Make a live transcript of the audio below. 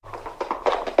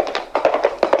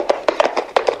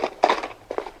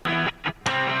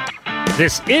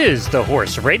This is the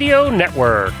Horse Radio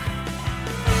Network.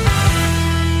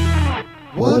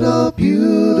 What a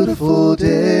beautiful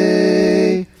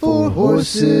day for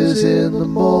horses in the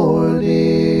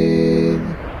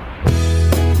morning.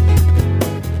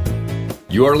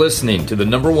 You are listening to the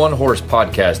 #1 horse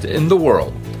podcast in the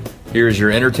world. Here's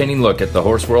your entertaining look at the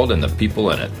horse world and the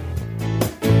people in it.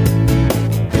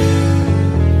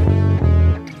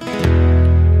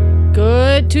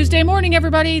 Good Tuesday morning,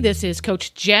 everybody. This is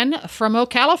Coach Jen from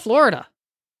Ocala, Florida.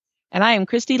 And I am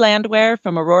Christy Landwehr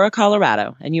from Aurora,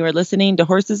 Colorado. And you are listening to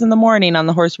Horses in the Morning on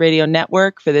the Horse Radio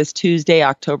Network for this Tuesday,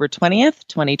 October 20th,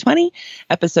 2020,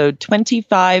 episode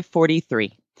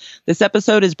 2543. This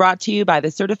episode is brought to you by the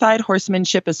Certified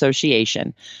Horsemanship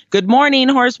Association. Good morning,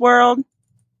 Horse World.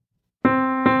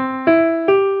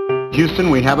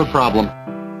 Houston, we have a problem.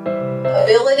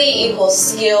 Ability equals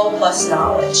skill plus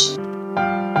knowledge.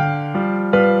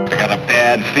 I got a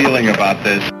bad feeling about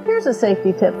this. Here's a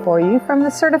safety tip for you from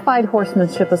the Certified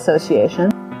Horsemanship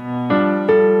Association.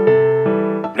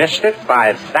 Missed it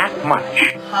by that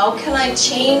much. How can I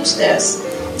change this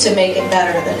to make it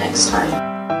better the next time?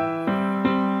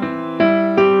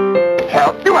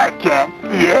 Help you, I can.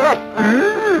 Yes.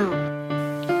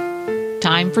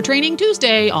 Time for Training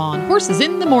Tuesday on Horses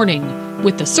in the Morning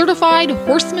with the Certified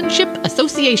Horsemanship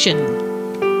Association.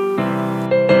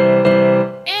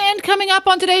 And coming up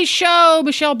on today's show,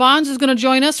 Michelle Bonds is going to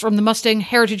join us from the Mustang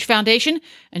Heritage Foundation,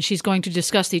 and she's going to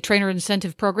discuss the trainer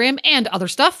incentive program and other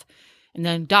stuff. And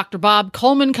then Dr. Bob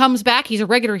Coleman comes back. He's a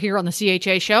regular here on the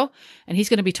CHA show, and he's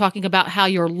going to be talking about how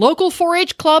your local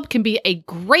 4-H club can be a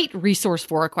great resource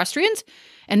for equestrians.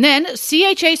 And then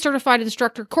CHA certified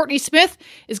instructor Courtney Smith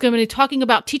is going to be talking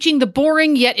about teaching the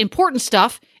boring yet important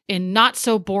stuff in not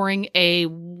so boring a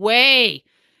way.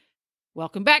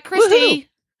 Welcome back, Christy. Woo-hoo.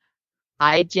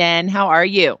 Hi, Jen. How are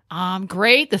you?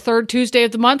 Great. The third Tuesday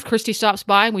of the month, Christy stops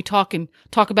by and we talk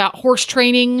about horse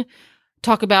training,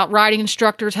 talk about riding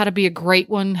instructors, how to be a great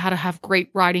one, how to have great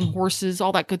riding horses,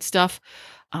 all that good stuff.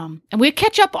 And we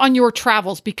catch up on your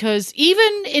travels because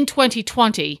even in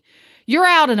 2020, you're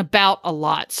out and about a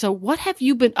lot. So what have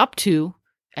you been up to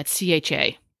at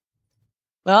CHA?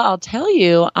 Well, I'll tell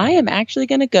you, I am actually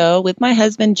going to go with my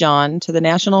husband, John, to the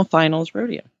National Finals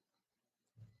Rodeo.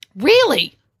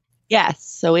 Really? Yes.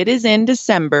 So it is in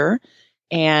December,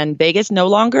 and Vegas no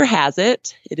longer has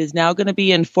it. It is now going to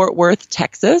be in Fort Worth,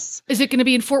 Texas. Is it going to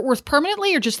be in Fort Worth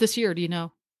permanently or just this year? Do you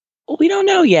know? Well, we don't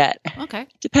know yet. Okay.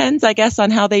 Depends, I guess,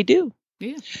 on how they do.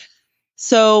 Yeah.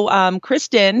 So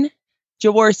Kristen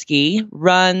Jaworski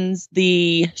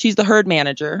she's the herd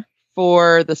manager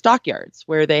for the stockyards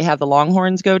where they have the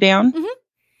longhorns go down. Mm-hmm.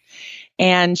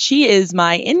 And she is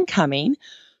my incoming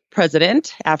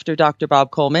president after Dr.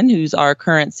 Bob Coleman, who's our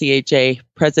current CHA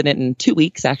president in 2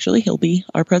 weeks, actually. He'll be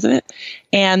our president.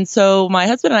 And so my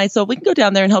husband and I said, we can go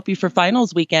down there and help you for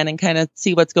finals weekend and kind of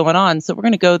see what's going on. So we're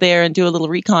going to go there and do a little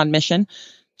recon mission,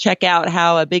 check out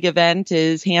how a big event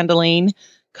is handling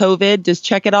COVID, just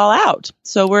check it all out.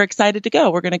 So we're excited to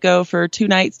go. We're going to go for 2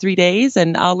 nights, 3 days,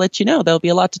 and I'll let you know. There'll be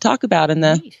a lot to talk about in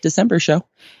the December show.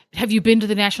 Have you been to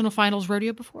the National Finals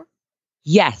Rodeo before?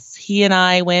 Yes. He and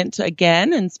I went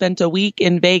again and spent a week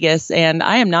in Vegas, and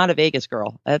I am not a Vegas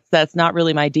girl. That's not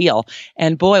really my deal.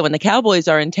 And boy, when the Cowboys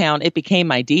are in town, it became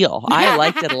my deal. I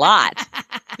liked it a lot.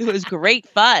 It was great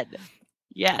fun.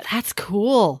 Yes. That's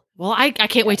cool. Well, I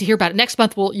can't wait to hear about it. Next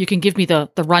month, you can give me the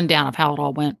rundown of how it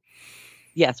all went.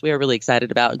 Yes, we are really excited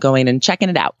about going and checking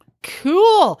it out.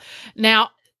 Cool. Now,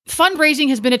 fundraising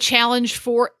has been a challenge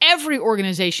for every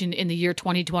organization in the year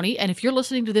 2020. And if you're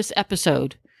listening to this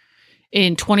episode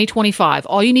in 2025,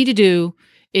 all you need to do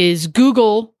is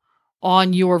Google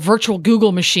on your virtual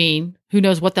Google machine. Who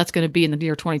knows what that's going to be in the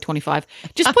year 2025.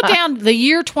 Just put down the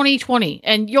year 2020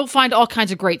 and you'll find all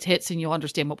kinds of great hits and you'll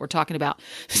understand what we're talking about.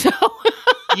 So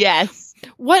yes.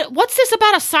 What's this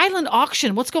about a silent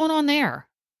auction? What's going on there?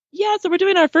 Yeah, so we're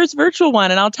doing our first virtual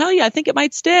one, and I'll tell you, I think it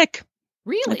might stick.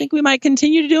 Really? I think we might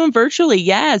continue to do them virtually.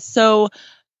 Yes. So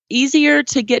easier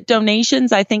to get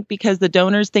donations, I think, because the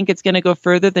donors think it's going to go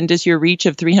further than just your reach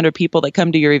of 300 people that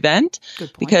come to your event.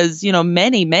 Good point. Because,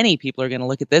 many people are going to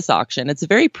look at this auction. It's a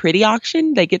very pretty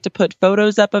auction. They get to put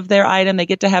photos up of their item. They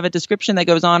get to have a description that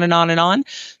goes on and on and on.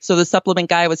 So the supplement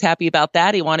guy was happy about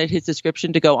that. He wanted his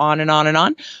description to go on and on and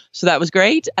on. So that was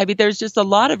great. I mean, there's just a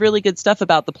lot of really good stuff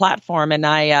about the platform. And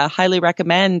I highly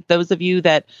recommend those of you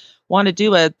that want to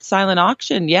do a silent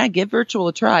auction, yeah, give virtual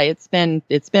a try. It's been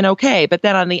okay. But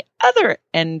then on the other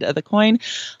end of the coin,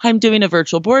 I'm doing a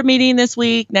virtual board meeting this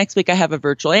week. Next week, I have a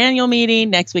virtual annual meeting.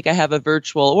 Next week, I have a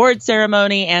virtual award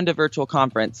ceremony and a virtual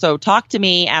conference. So talk to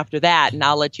me after that, and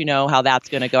I'll let you know how that's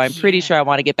going to go. I'm pretty sure I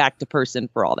want to get back to person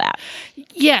for all that.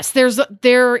 Yes,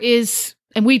 there is,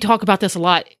 and we talk about this a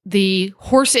lot, the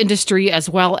horse industry, as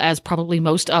well as probably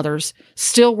most others,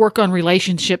 still work on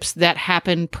relationships that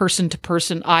happen person to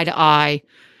person, eye to eye,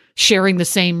 sharing the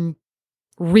same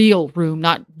real room,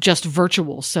 not just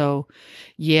virtual. So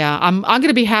yeah, I'm going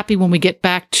to be happy when we get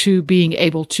back to being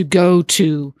able to go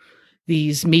to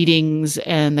these meetings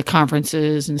and the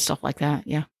conferences and stuff like that.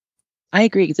 Yeah. I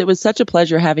agree, because it was such a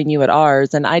pleasure having you at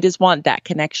ours, and I just want that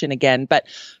connection again. But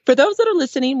for those that are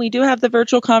listening, we do have the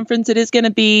virtual conference. It is going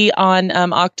to be on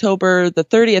October the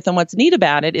 30th, and what's neat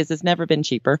about it is it's never been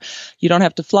cheaper. You don't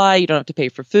have to fly, you don't have to pay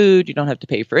for food, you don't have to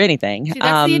pay for anything. See,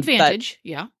 that's the advantage,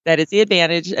 yeah. That is the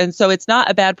advantage, and so it's not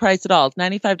a bad price at all. It's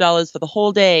 $95 for the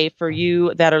whole day for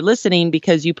you that are listening,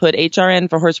 because you put HRN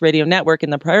for Horse Radio Network in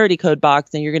the priority code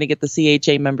box, and you're going to get the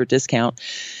CHA member discount.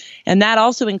 And that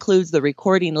also includes the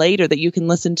recording later that you can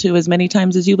listen to as many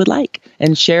times as you would like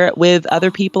and share it with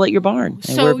other people at your barn. And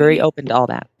So we're very open to all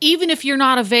that. Even if you're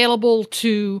not available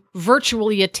to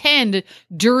virtually attend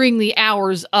during the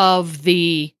hours of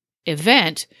the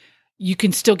event, you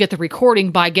can still get the recording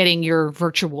by getting your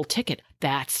virtual ticket.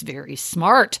 That's very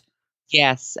smart.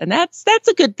 Yes. And that's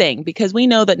a good thing, because we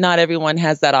know that not everyone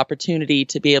has that opportunity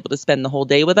to be able to spend the whole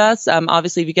day with us.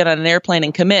 Obviously, if you get on an airplane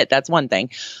and commit, that's one thing.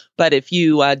 But if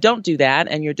you don't do that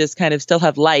and you're just kind of still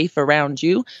have life around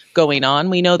you going on,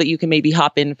 we know that you can maybe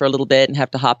hop in for a little bit and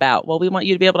have to hop out. Well, we want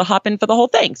you to be able to hop in for the whole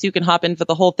thing. So you can hop in for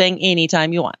the whole thing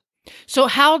anytime you want. So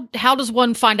how does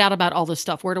one find out about all this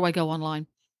stuff? Where do I go online?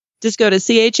 Just go to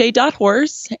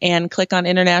cha.horse and click on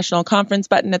International Conference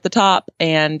button at the top,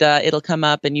 and it'll come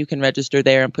up, and you can register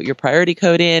there and put your priority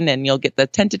code in, and you'll get the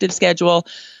tentative schedule.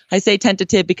 I say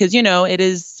tentative because, it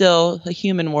is still a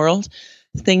human world.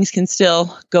 Things can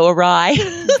still go awry,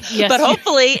 Yes. but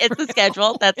hopefully it's the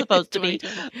schedule that's supposed to be.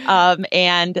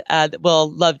 And we'll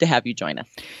love to have you join us.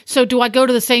 So do I go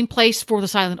to the same place for the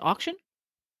silent auction?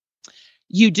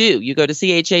 You do. You go to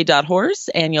cha.horse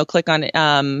and you'll click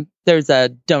on, there's a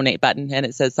donate button and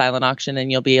it says silent auction,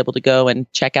 and you'll be able to go and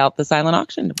check out the silent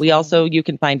auction. You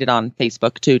can find it on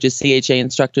Facebook too, just CHA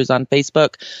Instructors on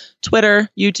Facebook, Twitter,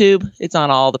 YouTube. It's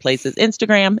on all the places,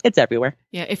 Instagram, it's everywhere.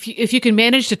 Yeah. If you can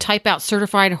manage to type out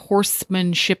Certified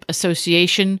Horsemanship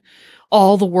Association,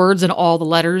 all the words and all the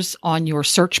letters on your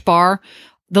search bar,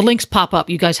 the links pop up.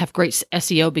 You guys have great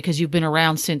SEO because you've been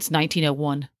around since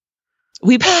 1901.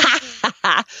 We've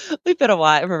been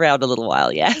around a little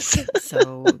while, yes.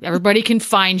 So everybody can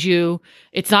find you.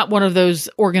 It's not one of those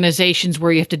organizations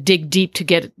where you have to dig deep to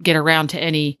get around to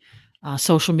any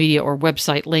social media or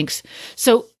website links.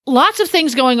 So lots of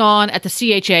things going on at the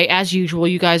CHA as usual.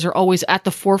 You guys are always at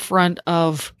the forefront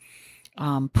of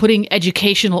putting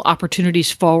educational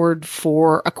opportunities forward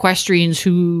for equestrians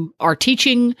who are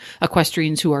teaching,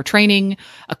 equestrians who are training,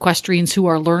 equestrians who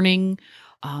are learning.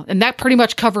 And that pretty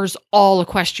much covers all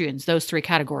equestrians, those three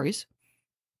categories.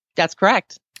 That's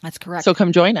correct. That's correct. So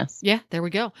come join us. Yeah, there we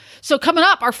go. So coming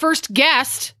up, our first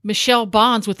guest, Michelle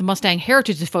Bonds with the Mustang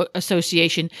Heritage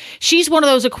Association. She's one of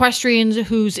those equestrians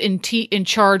who's in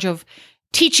charge of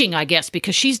teaching, I guess,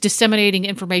 because she's disseminating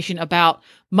information about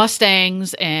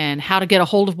Mustangs and how to get a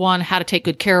hold of one, how to take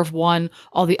good care of one,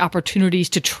 all the opportunities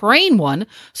to train one.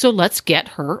 So let's get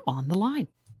her on the line.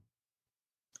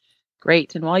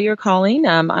 Great. And while you're calling,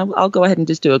 I'll go ahead and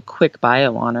just do a quick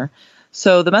bio on her.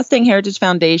 So the Mustang Heritage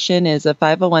Foundation is a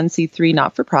 501c3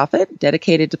 not-for-profit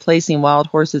dedicated to placing wild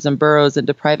horses and burros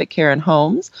into private care and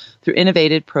homes through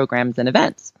innovative programs and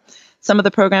events. Some of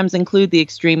the programs include the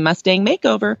Extreme Mustang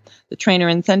Makeover, the Trainer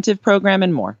Incentive Program,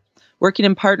 and more. Working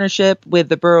in partnership with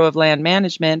the Bureau of Land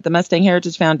Management, the Mustang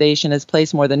Heritage Foundation has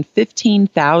placed more than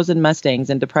 15,000 Mustangs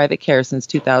into private care since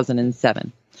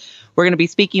 2007. We're going to be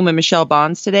speaking with Michelle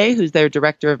Bonds today, who's their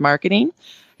Director of Marketing,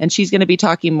 and she's going to be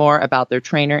talking more about their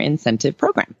Trainer Incentive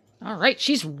Program. All right,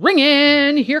 she's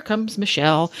ringing. Here comes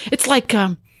Michelle. It's like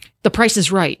The Price is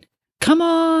Right. Come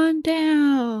on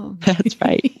down. That's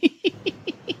right.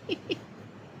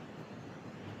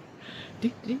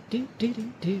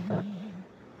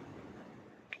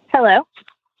 Hello.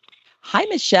 Hi,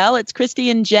 Michelle. It's Christy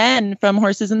and Jen from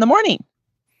Horses in the Morning.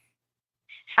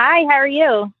 Hi, how are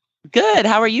you? Good.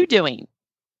 How are you doing?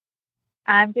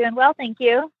 I'm doing well, thank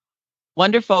you.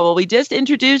 Wonderful. Well, we just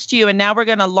introduced you, and now we're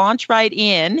going to launch right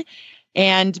in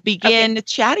and begin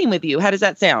chatting with you. How does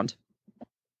that sound?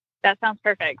 That sounds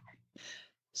perfect.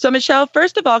 So, Michelle,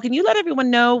 first of all, can you let everyone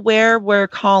know where we're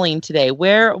calling today?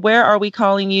 Where are we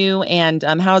calling you, and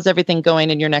how's everything going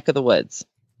in your neck of the woods?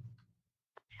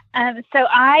 So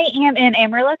I am in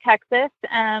Amarillo, Texas.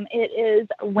 It is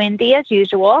windy as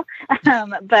usual,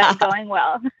 but going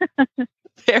well.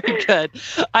 Very good.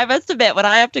 I must admit, when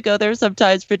I have to go there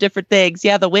sometimes for different things,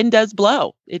 the wind does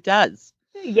blow. It does.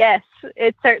 Yes,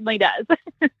 it certainly does.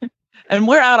 And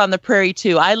we're out on the prairie,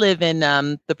 too. I live in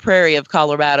the prairie of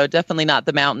Colorado, definitely not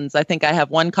the mountains. I think I have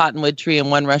one cottonwood tree and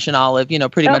one Russian olive,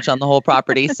 pretty much on the whole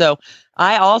property. So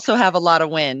I also have a lot of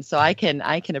wind, so I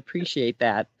can appreciate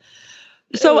that.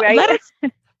 So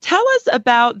tell us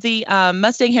about the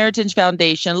Mustang Heritage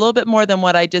Foundation, a little bit more than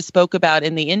what I just spoke about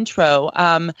in the intro,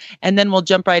 and then we'll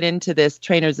jump right into this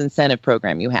Trainers Incentive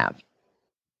Program you have.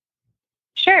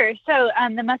 Sure. So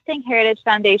the Mustang Heritage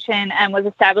Foundation was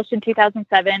established in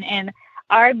 2007, and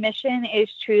our mission is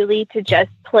truly to just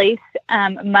place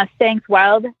Mustangs,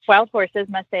 wild horses,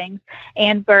 Mustangs,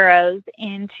 and burros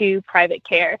into private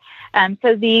care.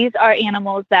 So these are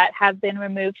animals that have been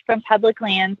removed from public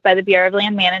lands by the Bureau of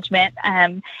Land Management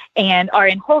and are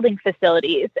in holding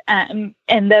facilities.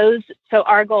 So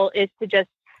our goal is to just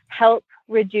help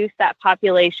reduce that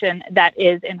population that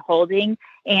is in holding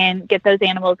and get those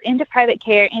animals into private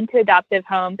care, into adoptive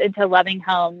homes, into loving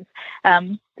homes.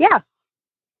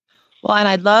 Well, and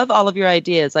I love all of your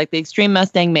ideas, like the Extreme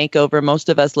Mustang Makeover. Most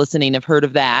of us listening have heard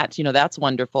of that. That's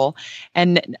wonderful.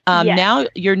 And now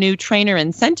your new Trainer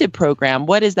Incentive Program,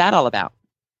 what is that all about?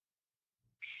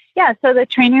 Yeah, so the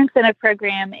Trainer Incentive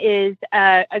Program is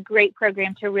a great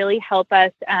program to really help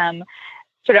us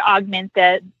sort of augment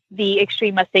the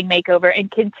Extreme Mustang Makeover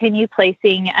and continue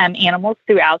placing animals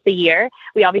throughout the year.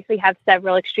 We obviously have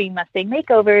several Extreme Mustang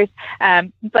Makeovers,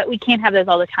 but we can't have those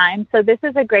all the time. So this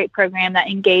is a great program that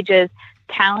engages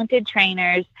talented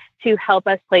trainers to help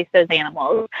us place those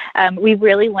animals. We've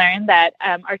really learned that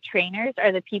our trainers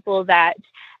are the people that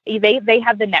they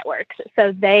have the networks.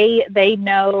 So they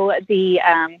know the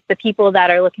people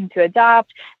that are looking to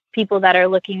adopt, people that are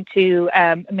looking to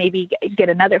maybe get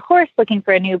another horse, looking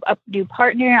for a new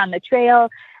partner on the trail.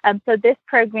 So this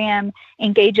program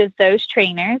engages those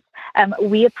trainers.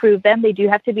 We approve them. They do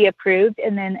have to be approved,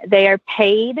 and then they are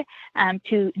paid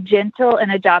to gentle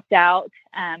and adopt out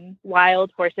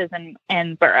wild horses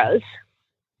and burros.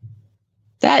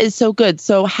 That is so good.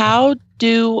 So how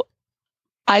do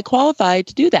I qualify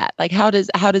to do that? Like, how does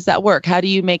that work? How do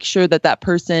you make sure that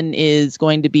person is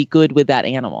going to be good with that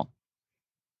animal?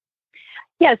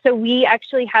 Yeah, so we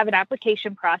actually have an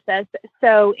application process.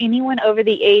 So anyone over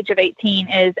the age of 18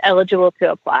 is eligible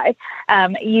to apply.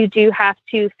 You do have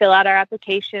to fill out our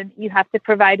application. You have to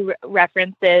provide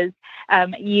references.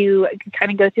 You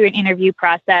kind of go through an interview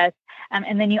process.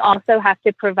 And then you also have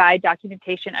to provide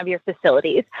documentation of your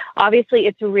facilities. Obviously,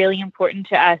 it's really important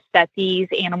to us that these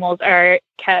animals are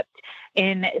kept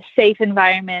in safe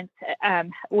environments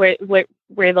where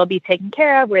they'll be taken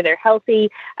care of, where they're healthy.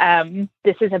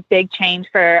 This is a big change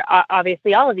for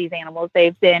obviously all of these animals.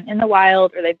 They've been in the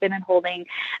wild or they've been in holding.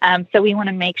 So we want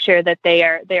to make sure that they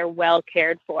are well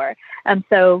cared for.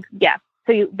 So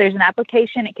there's an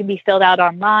application. It can be filled out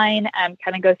online, kind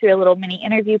of go through a little mini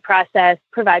interview process,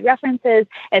 provide references,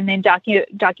 and then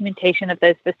documentation of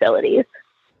those facilities.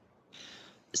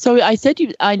 So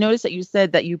I noticed that you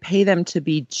said that you pay them to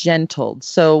be gentled.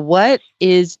 So what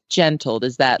is gentled?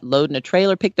 Is that loading a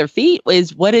trailer, pick their feet?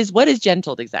 What is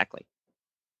gentled exactly?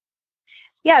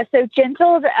 Yeah, so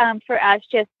gentled for us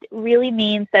just really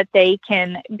means that they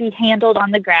can be handled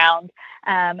on the ground,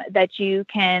 that you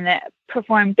can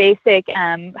perform basic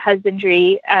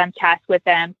husbandry tasks with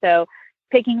them. So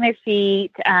picking their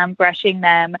feet, brushing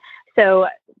them. So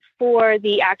for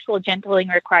the actual gentling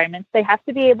requirements, they have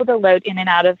to be able to load in and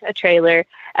out of a trailer.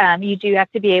 You do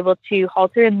have to be able to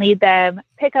halter and lead them,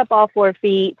 pick up all 4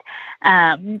 feet,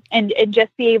 and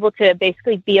just be able to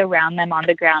basically be around them on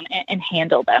the ground and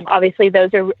handle them. Obviously,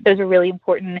 those are really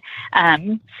important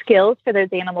skills for those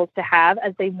animals to have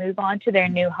as they move on to their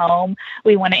new home.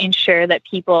 We want to ensure that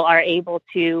people are able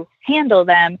to handle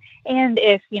them, and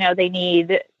if they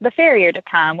need the farrier to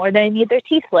come or they need their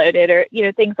teeth loaded or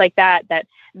things like that, that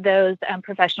those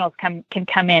professionals can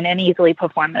come in and easily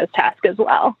perform those tasks as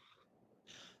well.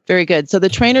 Very good. So the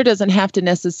trainer doesn't have to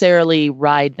necessarily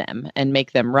ride them and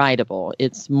make them rideable.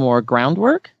 It's more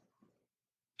groundwork?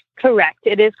 Correct.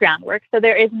 It is groundwork. So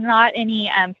there is not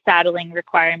any saddling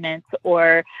requirements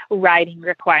or riding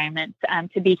requirements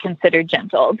to be considered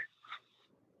gentled.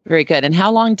 Very good. And how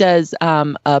long does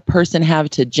a person have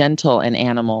to gentle an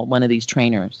animal, one of these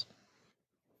trainers?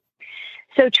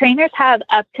 So trainers have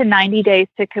up to 90 days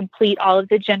to complete all of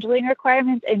the gentling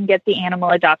requirements and get the animal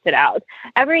adopted out.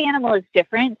 Every animal is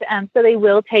different, so they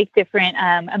will take different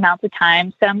amounts of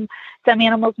time. Some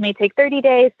animals may take 30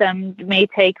 days, some may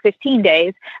take 15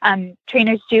 days.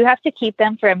 Trainers do have to keep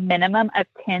them for a minimum of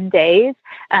 10 days,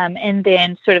 and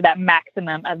then sort of that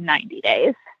maximum of 90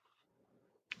 days.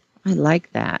 I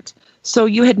like that. So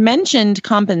you had mentioned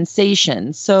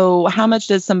compensation. So how much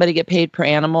does somebody get paid per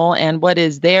animal, and what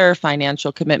is their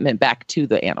financial commitment back to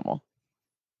the animal?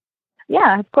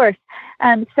 Yeah, of course.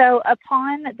 So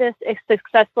upon this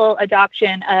successful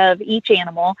adoption of each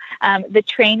animal, the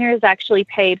trainer is actually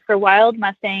paid. For wild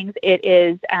Mustangs, it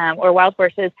is, or wild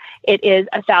horses, it is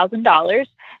 $1,000.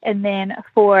 And then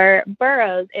for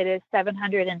burros, it is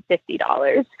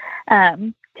 $750.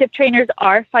 Tip trainers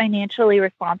are financially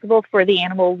responsible for the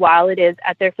animal while it is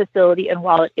at their facility and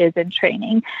while it is in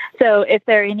training. So if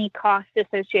there are any costs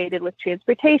associated with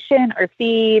transportation or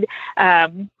feed,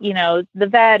 the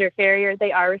vet or farrier,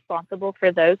 they are responsible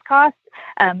for those costs.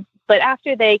 But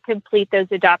after they complete those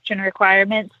adoption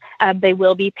requirements, they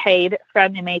will be paid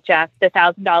from MHF the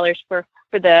 $1,000 for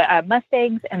the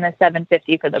Mustangs and the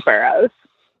 $750 for the burros.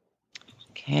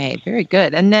 Okay, very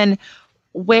good. And then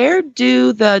where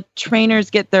do the trainers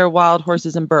get their wild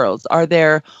horses and burros? Are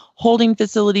there holding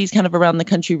facilities kind of around the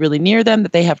country really near them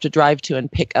that they have to drive to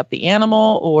and pick up the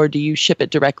animal, or do you ship it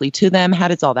directly to them? How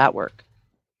does all that work?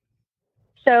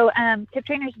 So tip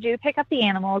trainers do pick up the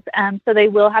animals. So they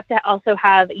will have to also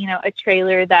have, a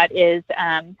trailer that is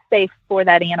safe for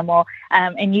that animal.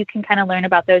 And you can kind of learn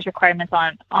about those requirements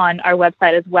on our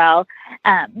website as well.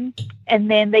 And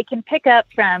then they can pick up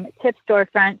from tip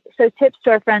storefronts. So tip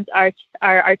storefronts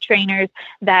are trainers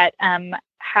that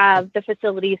have the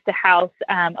facilities to house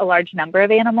a large number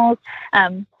of animals.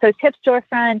 So tip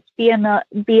storefronts,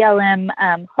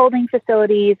 BLM holding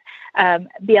facilities.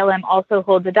 BLM also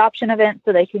holds adoption events,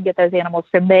 so they can get those animals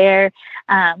from there.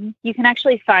 You can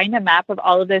actually find a map of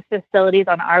all of those facilities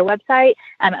on our website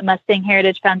at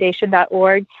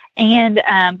MustangHeritageFoundation.org and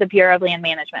the Bureau of Land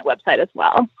Management website as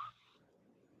well.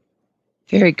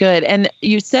 Very good. And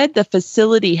you said the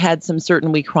facility had some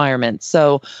certain requirements.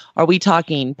 So are we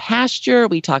talking pasture? Are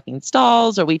we talking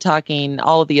stalls? Are we talking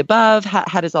all of the above?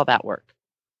 How does all that work?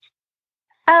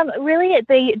 Really,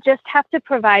 they just have to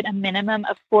provide a minimum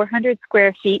of 400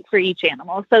 square feet for each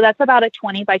animal. So that's about a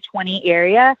 20 by 20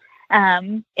 area.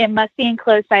 It must be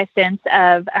enclosed by a fence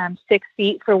of 6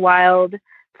 feet for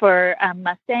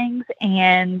Mustangs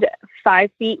and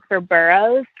 5 feet for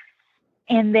burros.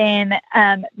 And then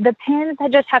the pins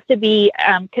just have to be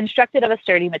constructed of a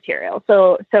sturdy material.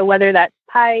 So whether that's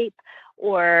pipe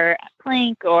or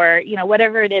plank or,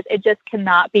 whatever it is, it just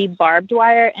cannot be barbed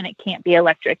wire and it can't be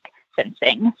electric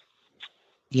fencing.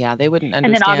 Yeah, they wouldn't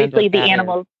understand. And then obviously the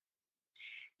animals.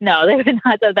 No, they would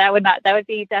not. So that would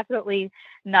be definitely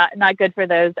not good for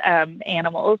those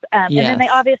animals. Yes. And then they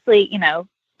obviously,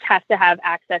 have to have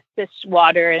access to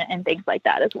water and things like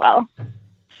that as well.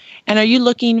 And are you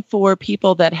looking for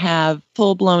people that have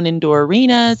full-blown indoor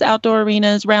arenas, outdoor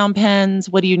arenas, round pens?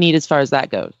 What do you need as far as that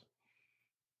goes?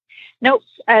 Nope.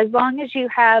 As long as you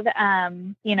have,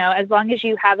 as long as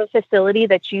you have a facility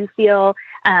that you feel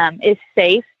is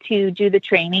safe to do the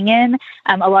training in.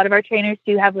 A lot of our trainers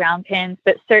do have round pens,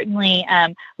 but certainly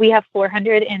we have around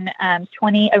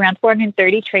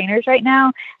 430 trainers right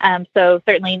now. So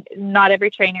certainly not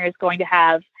every trainer is going to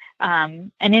have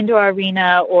an indoor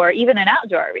arena or even an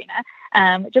outdoor arena.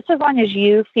 Just as long as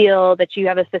you feel that you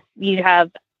have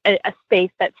a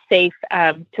space that's safe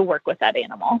to work with that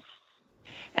animal.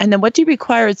 And then what do you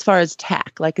require as far as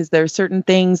tack? Like, is there certain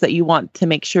things that you want to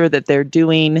make sure that they're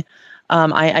doing?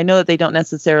 I know that they don't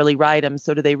necessarily ride them.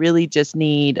 So do they really just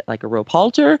need like a rope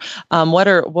halter? What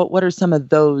are some of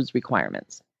those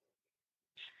requirements?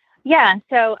 Yeah.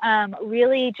 So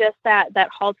really just that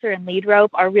halter and lead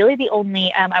rope are really the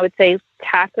only, I would say,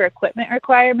 tack or equipment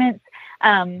requirements.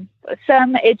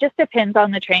 It just depends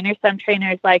on the trainer. Some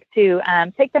trainers like to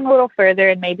take them a little further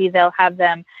and maybe they'll have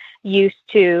them used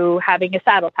to having a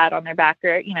saddle pad on their back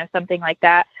or, something like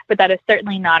that. But that is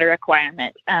certainly not a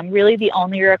requirement. Really the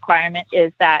only requirement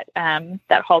is that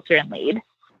halter and lead.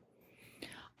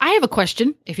 I have a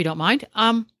question, if you don't mind.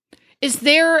 Is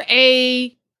there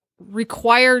a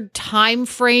required time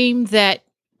frame that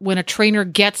when a trainer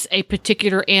gets a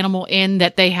particular animal in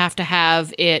that they have to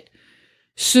have it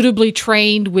suitably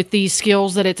trained with these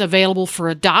skills that it's available for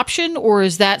adoption, or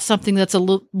is that something that's a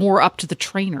little more up to the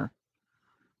trainer?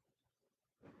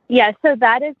 Yeah, so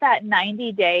that is that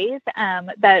 90 days.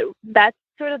 That's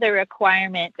sort of the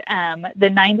requirement, the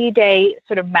 90-day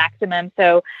sort of maximum.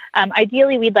 So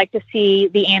ideally, we'd like to see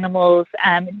the animals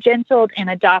gentled and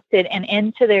adopted and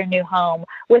into their new home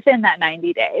within that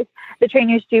 90 days. The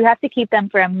trainers do have to keep them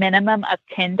for a minimum of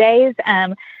 10 days.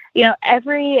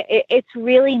 It's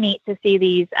really neat to see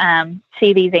these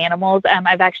animals.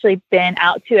 I've actually been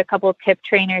out to a couple of tip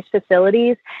trainers'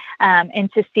 facilities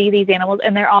and to see these animals,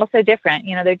 and they're all so different.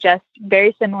 They're just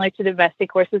very similar to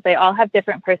domestic horses. They all have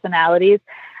different personalities.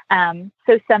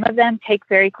 So some of them take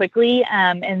very quickly,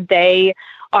 and they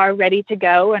are ready to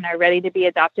go and are ready to be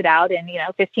adopted out in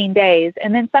 15 days.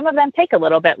 And then some of them take a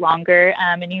little bit longer,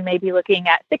 and you may be looking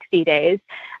at 60 days.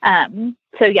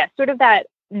 So yeah, sort of that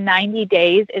 90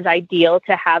 days is ideal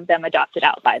to have them adopted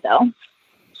out by, though.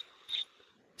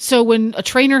 So when a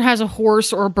trainer has a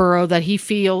horse or a burro that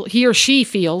he or she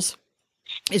feels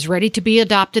is ready to be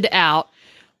adopted out,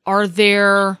 are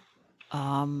there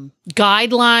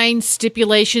guidelines,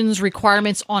 stipulations,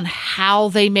 requirements on how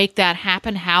they make that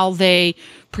happen, how they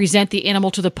present the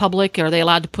animal to the public? Are they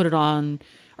allowed to put it on?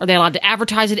 Are they allowed to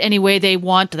advertise it any way they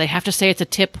want? Do they have to say it's a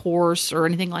tip horse or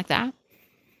anything like that?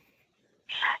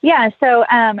 Yeah, so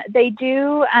they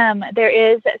do. There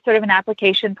is sort of an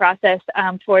application process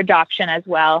for adoption as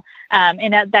well,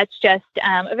 and that's just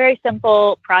a very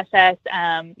simple process.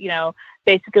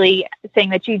 Basically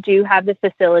saying that you do have the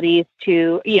facilities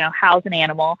to house an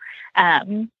animal,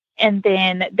 and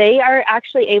then they are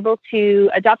actually able to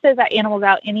adopt those animals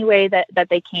out any way that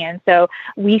they can. So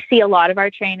we see a lot of our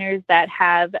trainers that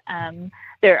have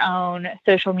their own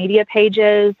social media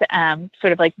pages,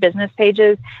 sort of like business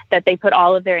pages, that they put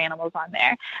all of their animals on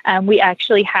there. We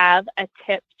actually have a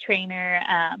tip trainer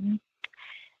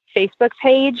Facebook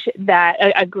page, that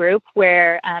a group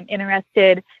where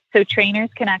so trainers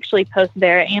can actually post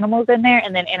their animals in there,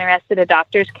 and then interested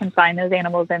adopters can find those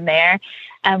animals in there.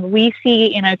 We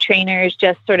see, trainers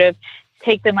just sort of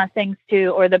take the Mustangs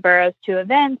or the burros to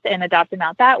events and adopt them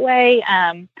out that way.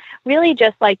 Really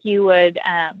just like you would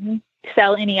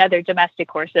sell any other domestic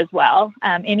horse as well.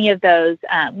 Any of those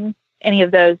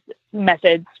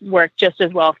methods work just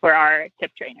as well for our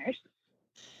tip trainers.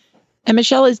 And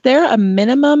Michelle, is there a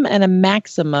minimum and a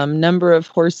maximum number of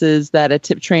horses that a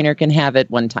tip trainer can have at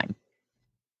one time?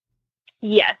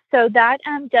 Yes, so that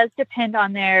does depend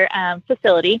on their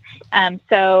facility.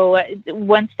 So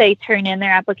once they turn in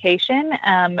their application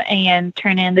and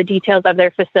turn in the details of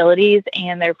their facilities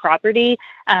and their property,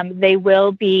 they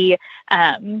will be,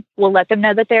 we'll let them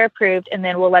know that they're approved, and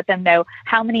then we'll let them know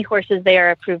how many horses they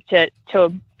are approved to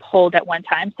hold at one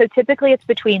time. So typically it's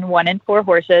between 1 and 4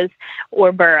 horses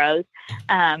or burros.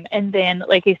 And then,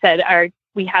 like you said,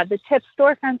 we have the tip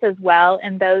storefronts as well,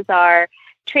 and those are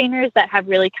trainers that have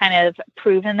really kind of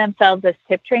proven themselves as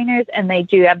tip trainers, and they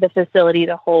do have the facility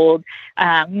to hold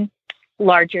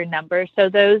larger numbers. So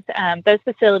those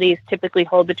facilities typically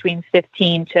hold between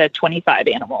 15 to 25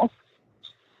 animals.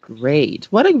 Great.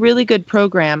 What a really good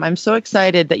program. I'm so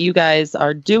excited that you guys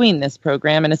are doing this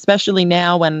program, and especially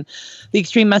now when the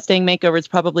Extreme Mustang Makeover is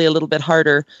probably a little bit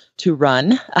harder to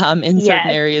run in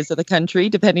certain areas of the country,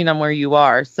 depending on where you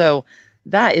are. So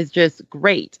that is just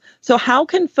great. So how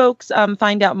can folks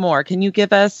find out more? Can you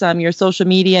give us your social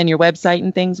media and your website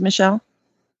and things, Michelle?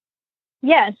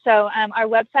 Yeah, so our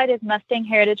website is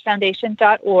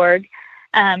MustangHeritageFoundation.org.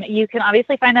 You can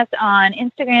obviously find us on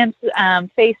Instagram,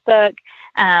 Facebook,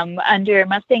 under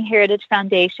Mustang Heritage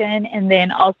Foundation. And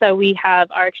then also we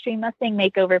have our Extreme Mustang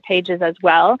Makeover pages as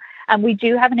well. We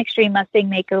do have an Extreme Mustang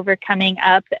Makeover coming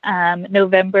up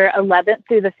November 11th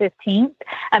through the 15th.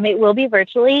 It will be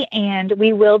virtually, and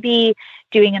we will be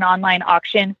doing an online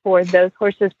auction for those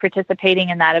horses participating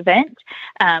in that event.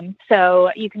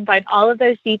 So you can find all of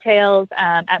those details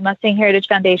at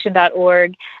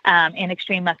MustangHeritageFoundation.org and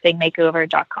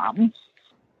ExtremeMustangMakeover.com.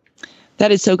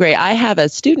 That is so great. I have a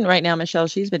student right now, Michelle.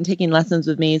 She's been taking lessons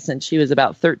with me since she was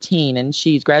about 13, and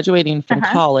she's graduating from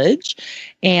college,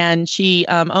 and she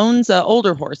owns an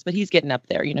older horse, but he's getting up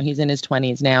there. He's in his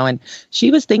 20s now, and she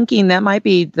was thinking that might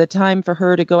be the time for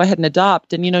her to go ahead and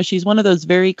adopt. And, she's one of those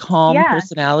very calm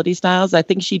personality styles. I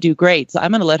think she'd do great. So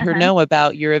I'm going to let her know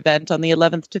about your event on the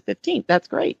 11th to 15th. That's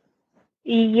great.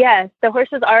 Yes, the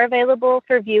horses are available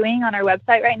for viewing on our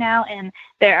website right now, and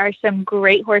there are some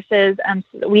great horses.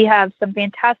 We have some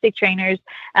fantastic trainers,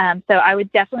 so I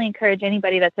would definitely encourage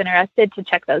anybody that's interested to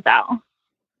check those out.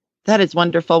 That is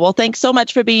wonderful. Well, thanks so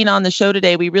much for being on the show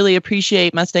today. We really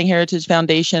appreciate Mustang Heritage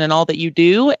Foundation and all that you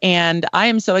do, and I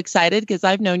am so excited because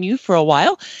I've known you for a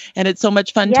while, and it's so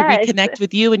much fun to reconnect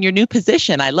with you in your new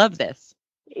position. I love this.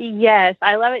 Yes,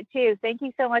 I love it too. Thank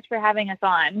you so much for having us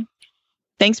on.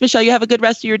 Thanks, Michelle. You have a good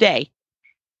rest of your day.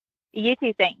 You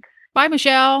too. Thanks. Bye,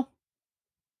 Michelle.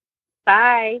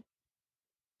 Bye.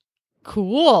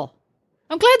 Cool.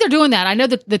 I'm glad they're doing that. I know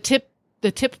that the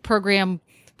tip program,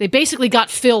 they basically got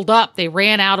filled up. They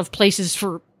ran out of places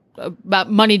for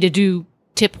money to do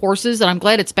tip horses, and I'm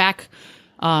glad it's back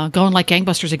going like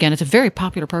gangbusters again. It's a very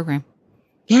popular program.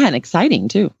 Yeah, and exciting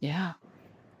too. Yeah.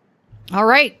 All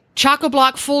right.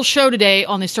 Chock-a-block full show today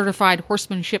on the Certified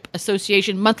Horsemanship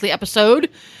Association monthly episode.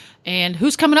 And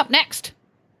who's coming up next?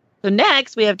 So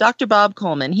next, we have Dr. Bob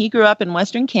Coleman. He grew up in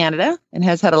Western Canada and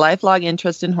has had a lifelong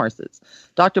interest in horses.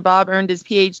 Dr. Bob earned his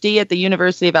PhD at the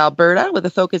University of Alberta with a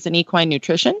focus in equine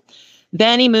nutrition.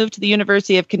 Then he moved to the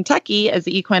University of Kentucky as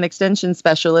the equine extension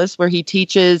specialist, where he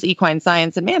teaches equine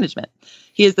science and management.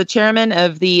 He is the chairman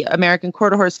of the American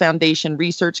Quarter Horse Foundation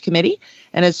Research Committee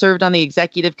and has served on the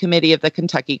executive committee of the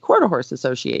Kentucky Quarter Horse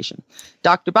Association.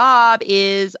 Dr. Bob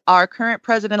is our current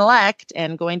president-elect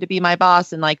and going to be my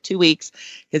boss in like 2 weeks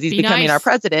because he's becoming our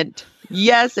president.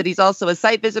 Yes, and he's also a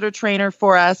site visitor trainer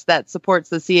for us that supports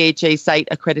the CHA site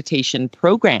accreditation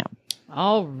program.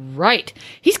 All right.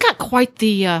 He's got quite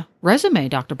the resume,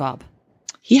 Dr. Bob.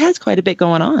 He has quite a bit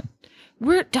going on.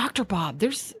 We're Dr. Bob.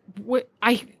 You've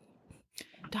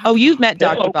met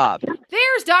Dr. Bob.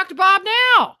 There's Dr. Bob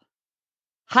now.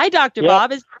 Hi, Dr.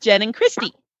 Bob. It's Jen and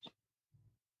Christy.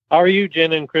 How are you,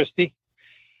 Jen and Christy?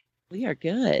 We are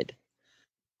good.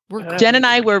 Jen and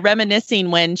I were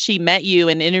reminiscing when she met you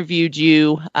and interviewed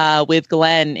you with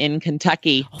Glenn in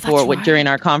Kentucky during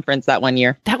our conference that one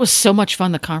year. That was so much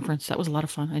fun, the conference. That was a lot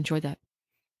of fun. I enjoyed that.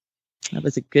 That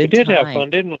was a good time. We did time. have fun,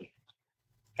 didn't we?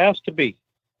 Has to be.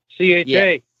 CHA.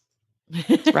 Yeah.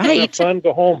 That's right. Have fun,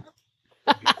 go home.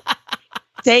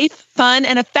 Safe, fun,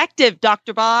 and effective,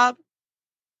 Dr. Bob.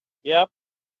 Yep.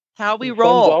 How we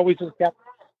roll.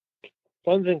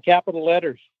 Fun's in capital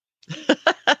letters.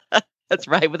 That's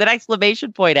right, with an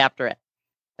exclamation point after it.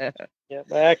 Yeah,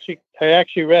 I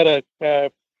actually read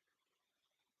a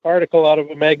article out of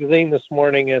a magazine this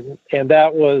morning, and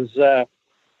that was the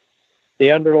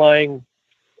underlying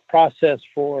process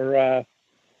for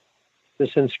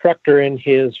this instructor in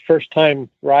his first-time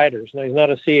riders. Now, he's not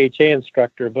a CHA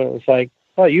instructor, but it was like,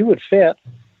 oh, you would fit.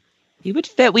 You would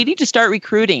fit. We need to start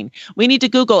recruiting. We need to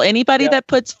Google anybody that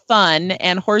puts fun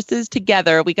and horses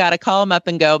together. We got to call them up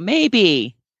and go,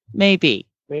 maybe. Yep.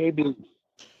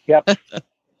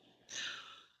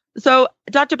 So,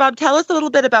 Dr. Bob, tell us a little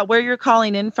bit about where you're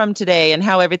calling in from today and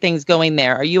how everything's going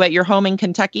there. Are you at your home in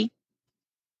Kentucky?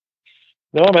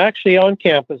 No, I'm actually on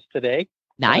campus today.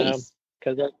 Nice.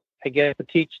 Because I get to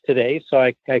teach today. So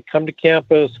I come to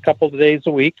campus a couple of days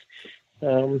a week.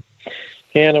 And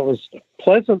it was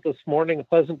pleasant this morning, a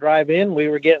pleasant drive in. We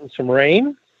were getting some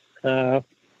rain.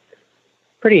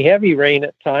 Pretty heavy rain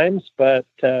at times, but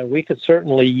we could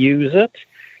certainly use it.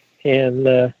 And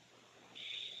the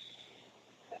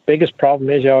biggest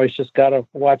problem is you always just got to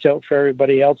watch out for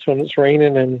everybody else when it's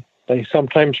raining, and they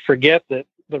sometimes forget that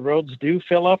the roads do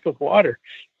fill up with water.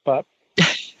 But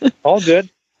all good.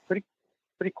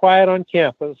 Pretty quiet on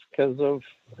campus because of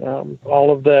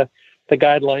all of the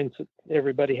guidelines that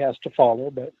everybody has to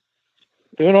follow, but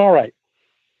doing all right.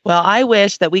 Well, I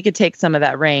wish that we could take some of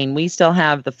that rain. We still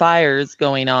have the fires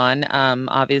going on,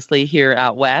 obviously here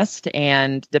out west,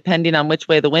 and depending on which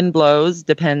way the wind blows,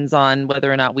 depends on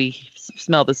whether or not we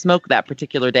smell the smoke that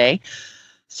particular day.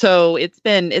 So it's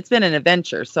been an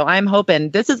adventure. So I'm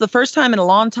hoping this is the first time in a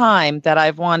long time that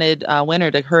I've wanted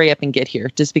winter to hurry up and get here,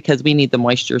 just because we need the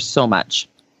moisture so much.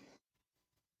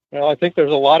 Well, I think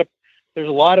there's a lot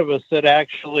of us that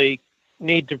actually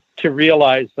need to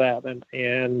realize that,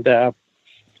 and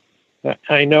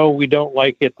I know we don't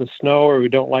like it to snow or we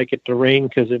don't like it to rain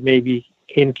because it maybe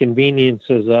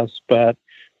inconveniences us, but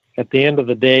at the end of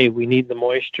the day, we need the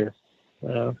moisture,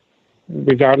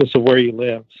 regardless of where you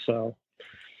live. So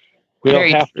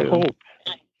we'll have to hope.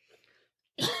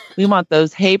 We want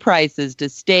those hay prices to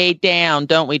stay down,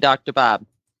 don't we, Dr. Bob?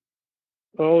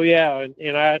 Oh, yeah.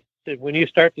 And when you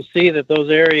start to see that those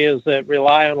areas that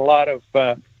rely on a lot of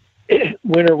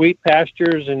winter wheat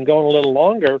pastures and going a little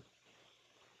longer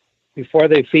before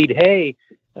they feed hay,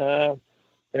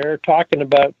 they're talking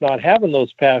about not having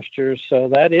those pastures. So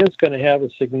that is going to have a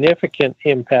significant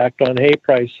impact on hay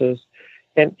prices.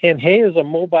 And hay is a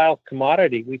mobile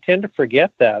commodity. We tend to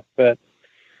forget that, but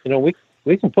we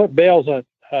can put bales of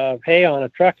hay on a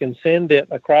truck and send it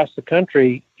across the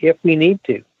country if we need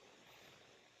to.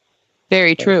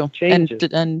 Very true.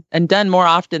 And done more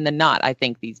often than not, I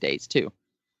think, these days too.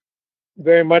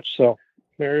 Very much so.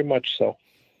 Very much so.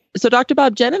 So Dr.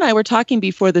 Bob, Jen and I were talking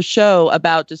before the show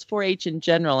about just 4-H in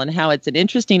general and how it's an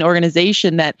interesting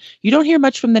organization that you don't hear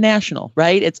much from the national,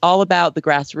 right? It's all about the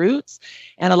grassroots.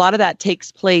 And a lot of that takes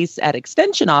place at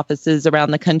extension offices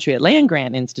around the country at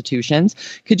land-grant institutions.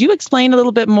 Could you explain a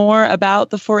little bit more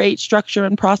about the 4-H structure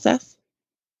and process?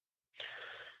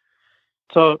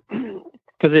 So,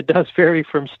 because it does vary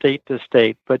from state to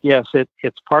state, but yes,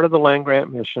 it's part of the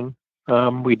land-grant mission.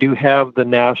 We do have the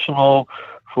national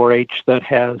 4-H that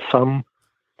has some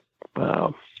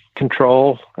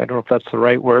control. I don't know if that's the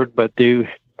right word, but do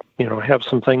have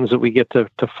some things that we get to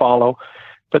follow.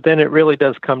 But then it really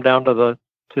does come down to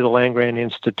the land-grant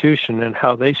institution and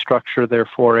how they structure their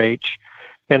 4-H,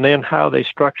 and then how they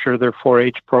structure their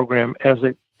 4-H program as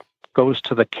it goes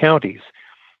to the counties.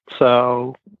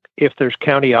 So if there's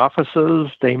county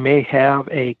offices, they may have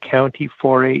a county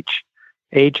 4-H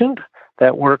agent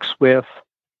that works with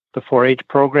the 4-H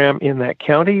program in that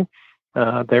county.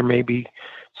 There may be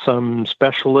some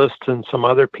specialists and some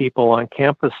other people on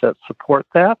campus that support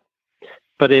that,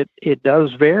 but it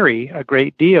does vary a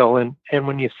great deal. And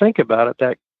when you think about it,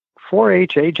 that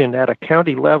 4-H agent at a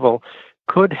county level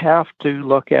could have to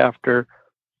look after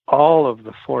all of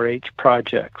the 4-H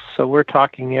projects. So we're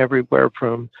talking everywhere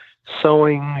from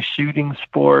sewing, shooting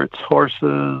sports,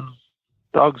 horses,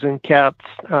 dogs and cats,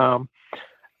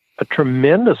 a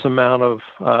tremendous amount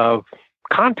of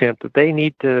content that they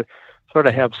need to sort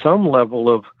of have some level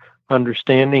of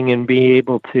understanding and be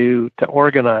able to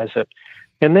organize it.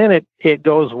 And then it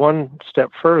goes one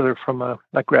step further from a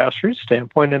grassroots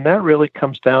standpoint, and that really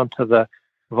comes down to the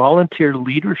volunteer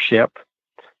leadership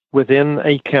within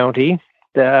a county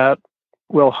that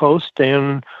will host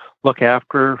and look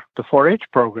after the 4-H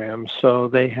program. So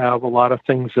they have a lot of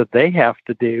things that they have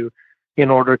to do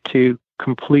in order to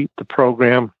complete the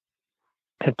program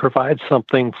and provide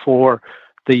something for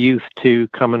the youth to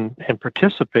come and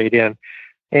participate in.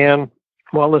 And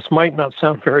while this might not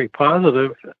sound very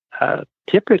positive,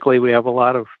 typically we have a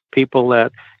lot of people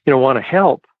that want to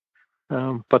help,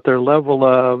 but their level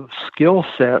of skill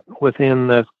set within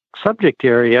the subject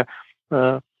area,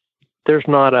 there's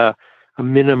not a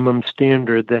minimum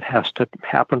standard that has to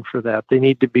happen for that. They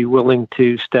need to be willing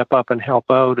to step up and help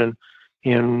out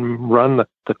and run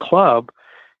the club.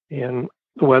 And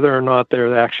whether or not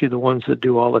they're actually the ones that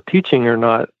do all the teaching or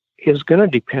not is going to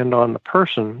depend on the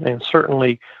person. And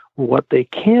certainly what they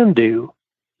can do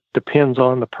depends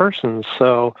on the person.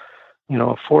 So, a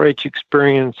 4-H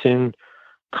experience in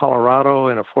Colorado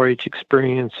and a 4-H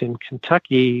experience in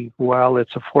Kentucky, while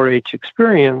it's a 4-H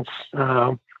experience,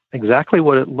 exactly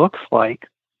what it looks like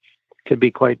could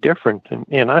be quite different.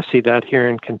 And I see that here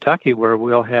in Kentucky, where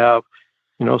we'll have,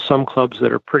 some clubs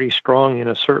that are pretty strong in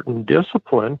a certain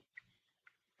discipline,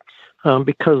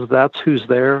 because that's who's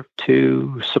there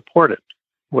to support it,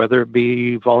 whether it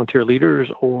be volunteer leaders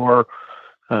or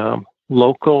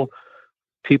local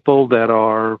people that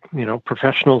are,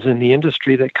 professionals in the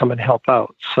industry that come and help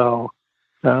out. So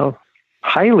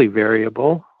highly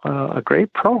variable, a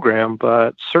great program,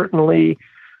 but certainly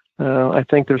I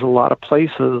think there's a lot of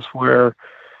places where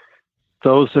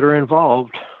those that are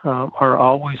involved are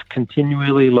always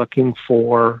continually looking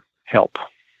for help.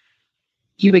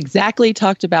 You exactly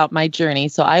talked about my journey.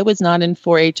 So I was not in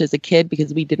 4-H as a kid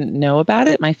because we didn't know about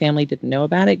it. My family didn't know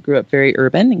about it. Grew up very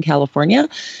urban in California.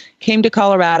 Came to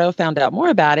Colorado, found out more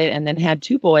about it, and then had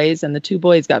 2 boys. And the 2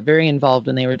 boys got very involved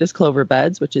when they were just clover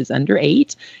buds, which is under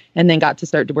 8, and then got to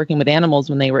start working with animals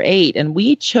when they were 8. And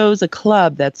we chose a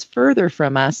club that's further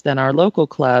from us than our local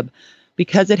club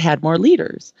because it had more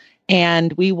leaders.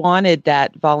 And we wanted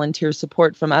that volunteer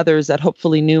support from others that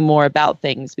hopefully knew more about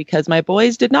things, because my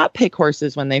boys did not pick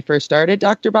horses when they first started,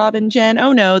 Dr. Bob and Jen.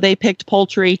 Oh, no, they picked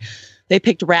poultry. They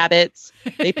picked rabbits.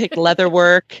 They picked leather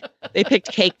work. They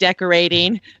picked cake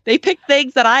decorating. They picked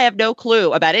things that I have no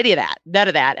clue about any of that, none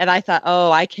of that. And I thought,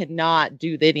 I cannot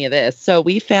do any of this. So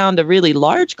we found a really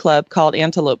large club called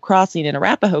Antelope Crossing in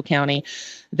Arapahoe County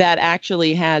that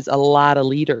actually has a lot of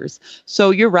leaders. So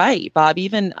you're right, Bob,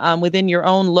 even within your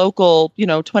own local,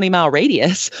 20-mile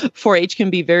radius, 4-H can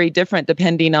be very different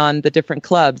depending on the different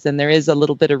clubs. And there is a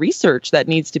little bit of research that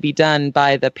needs to be done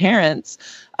by the parents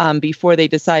before they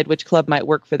decide which club might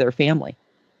work for their family.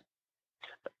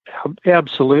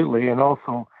 Absolutely. And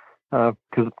also,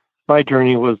 because my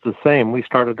journey was the same. We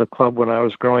started a club when I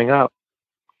was growing up.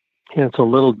 And it's a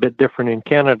little bit different in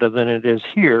Canada than it is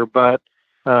here, but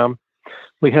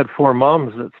we had 4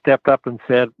 moms that stepped up and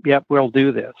said, yep, we'll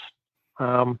do this.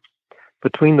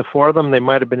 Between the 4 of them, they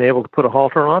might have been able to put a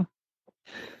halter on,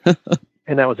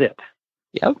 and that was it.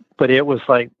 Yep. But it was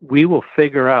like, we will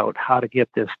figure out how to get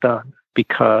this done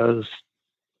because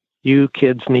you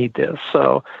kids need this.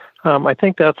 So I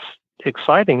think that's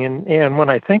exciting. And when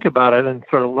I think about it and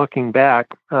sort of looking back,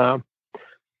 our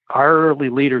early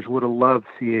leaders would have loved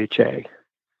CHA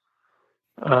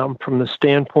from the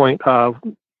standpoint of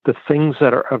the things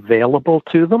that are available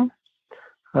to them,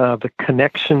 the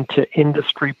connection to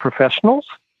industry professionals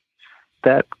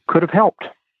that could have helped.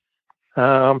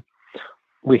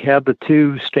 We had the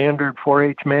 2 standard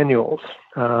 4-H manuals.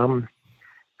 I'm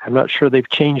not sure they've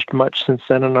changed much since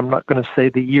then, and I'm not going to say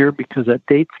the year because that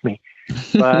dates me.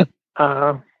 But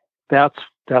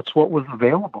that's what was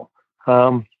available.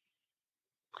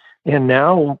 And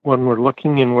now, when we're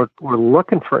looking and we're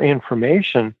looking for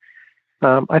information,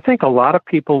 I think a lot of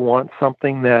people want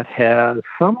something that has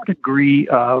some degree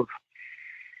of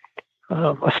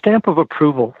a stamp of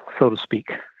approval, so to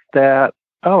speak. That,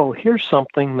 oh, here's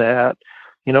something that,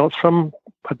 it's from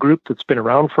a group that's been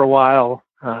around for a while.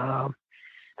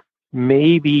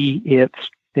 Maybe it's,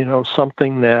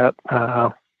 something that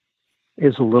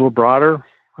is a little broader,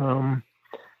 and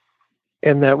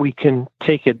that we can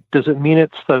take it. Does it mean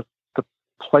it's the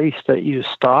place that you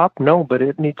stop? No, but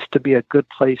it needs to be a good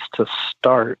place to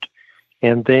start.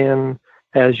 And then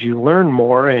as you learn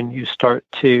more and you start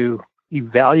to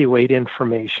evaluate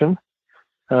information,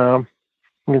 you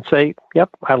can say, yep,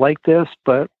 I like this,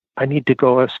 but I need to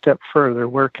go a step further.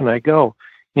 Where can I go?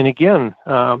 And again,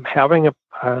 having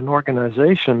an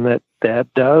organization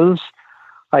that does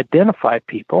identify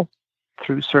people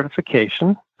through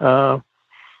certification,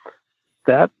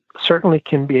 that certainly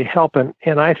can be a help.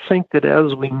 And I think that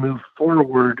as we move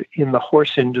forward in the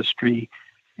horse industry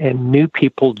and new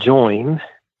people join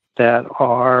that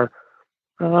are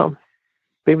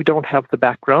maybe don't have the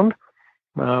background,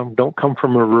 don't come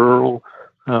from a rural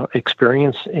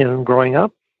experience in growing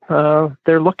up,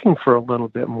 they're looking for a little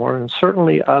bit more. And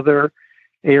certainly other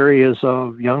areas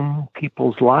of young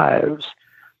people's lives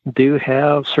do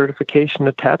have certification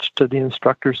attached to the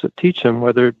instructors that teach them,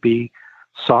 whether it be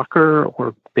soccer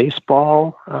or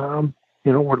baseball.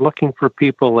 We're looking for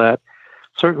people that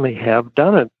certainly have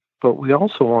done it, but we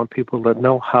also want people that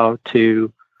know how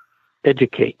to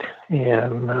educate.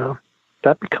 And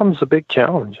that becomes a big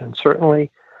challenge. And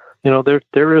certainly,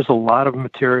 there is a lot of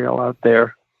material out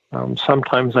there.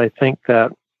 Sometimes I think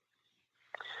that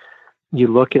you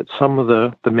look at some of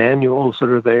the manuals that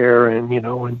are there, and,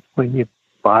 when you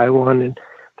buy one, and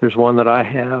there's one that I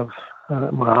have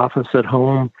in my office at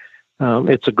home,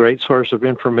 it's a great source of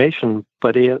information,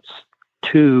 but it's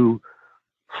 2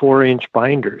 4-inch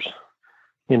binders.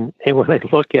 And when I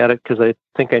look at it, because I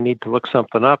think I need to look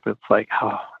something up, it's like,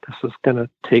 oh, this is going to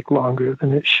take longer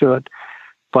than it should.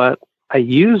 But I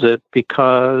use it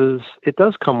because it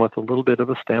does come with a little bit of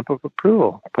a stamp of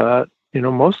approval. But,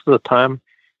 most of the time,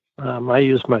 I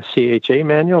use my CHA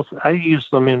manuals. I use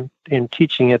them in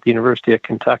teaching at the University of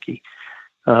Kentucky.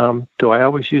 Do I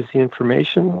always use the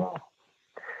information?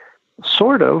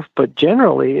 Sort of, but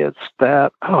generally it's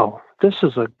that, oh, this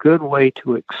is a good way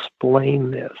to explain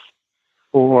this.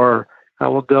 Or I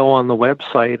will go on the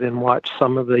website and watch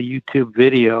some of the YouTube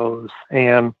videos,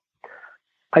 and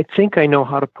I think I know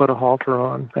how to put a halter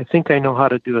on. I think I know how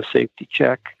to do a safety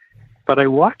check. But I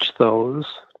watch those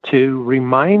to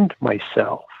remind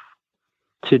myself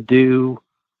to do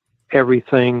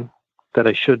everything that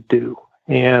I should do.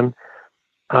 And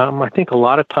I think a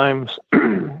lot of times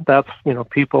that's,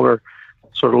 people are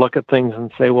sort of look at things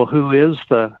and say, well, who is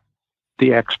the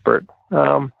expert?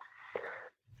 Go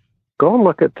and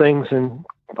look at things, and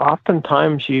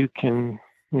oftentimes you can,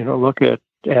 look at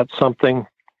something,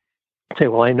 say,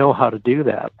 well, I know how to do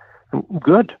that.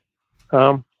 Good.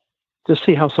 Just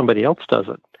see how somebody else does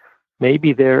it.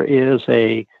 Maybe there is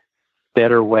a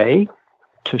better way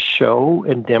to show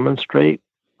and demonstrate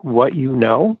what you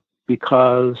know,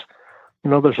 because,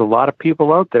 there's a lot of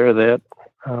people out there that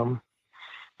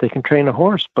they can train a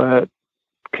horse, but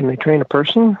can they train a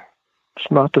person?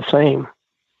 It's not the same.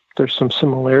 There's some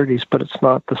similarities, but it's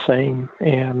not the same.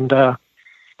 And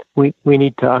we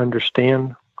need to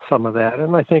understand some of that.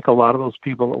 And I think a lot of those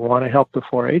people that want to help the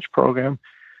 4-H program,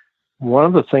 one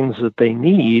of the things that they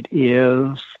need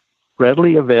is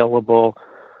readily available,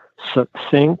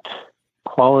 succinct,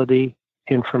 quality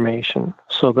information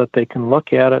so that they can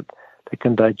look at it, they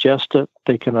can digest it,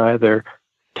 they can either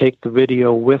take the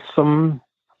video with them,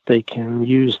 they can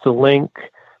use the link,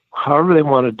 however they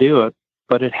want to do it.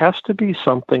 But it has to be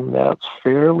something that's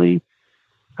fairly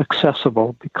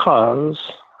accessible,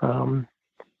 because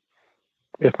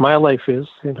if my life is,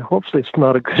 and hopefully it's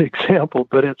not a good example,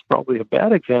 but it's probably a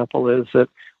bad example, is that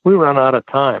we run out of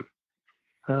time.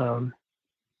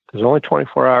 There's only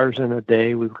 24 hours in a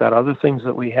day. We've got other things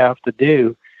that we have to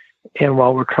do. And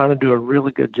while we're trying to do a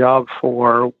really good job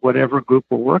for whatever group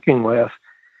we're working with,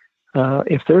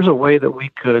 if there's a way that we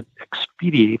could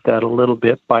expedite that a little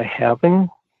bit by having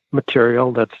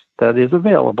material that is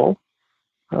available,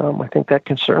 I think that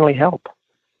can certainly help.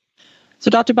 So,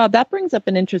 Dr. Bob, that brings up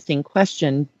an interesting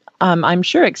question. I'm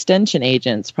sure extension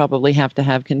agents probably have to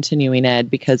have continuing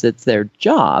ed because it's their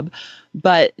job,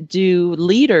 but do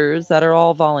leaders that are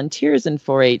all volunteers in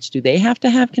 4-H, do they have to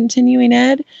have continuing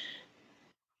ed?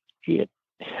 It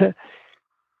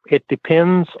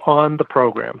depends on the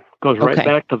program. Goes right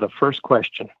back to the first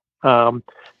question.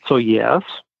 So yes,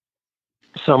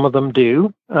 some of them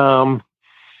do. How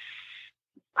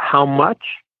much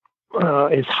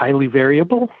is highly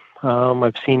variable.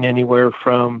 I've seen anywhere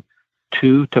from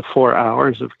 2 to 4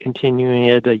 hours of continuing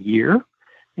ed a year,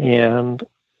 and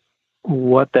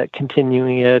what that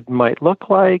continuing ed might look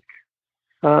like.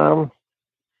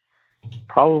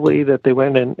 Probably that they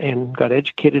went and got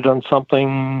educated on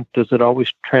something. Does it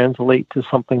always translate to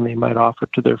something they might offer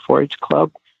to their 4-H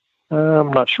club?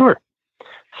 I'm not sure.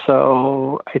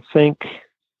 So I think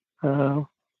that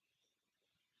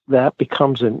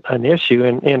becomes an issue.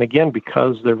 And again,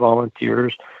 because they're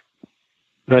volunteers,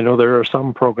 I know there are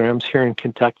some programs here in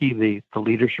Kentucky, the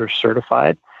leaders are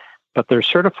certified, but they're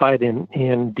certified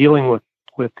in dealing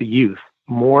with the youth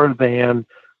more than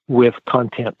with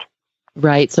content.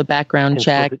 Right. So background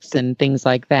checks and things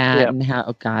like that. Yeah. And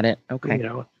how, got it. Okay. You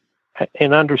know,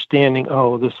 and understanding,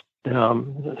 this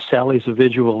Sally's a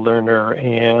visual learner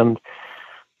and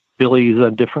Billy's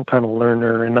a different kind of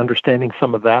learner, and understanding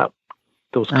some of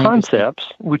those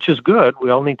concepts, which is good. We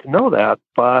all need to know that.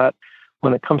 But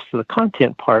when it comes to the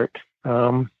content part,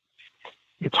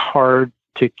 it's hard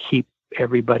to keep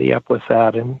everybody up with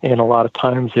that. And a lot of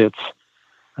times it's,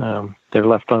 they're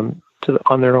left on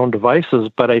their own devices.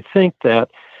 But I think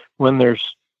that when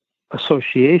there's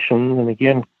associations, and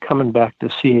again, coming back to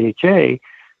CHA,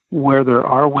 where there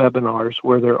are webinars,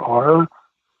 where there are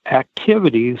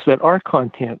activities that are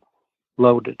content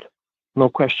loaded, no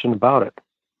question about it,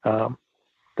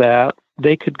 that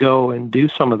they could go and do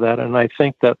some of that. And I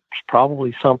think that's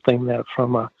probably something that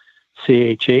from a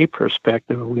CHA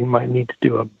perspective, we might need to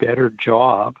do a better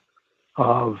job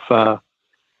of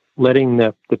letting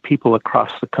the people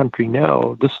across the country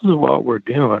know this is what we're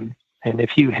doing. And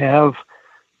if you have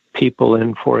people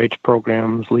in 4-H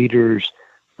programs, leaders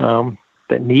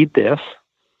that need this,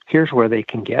 here's where they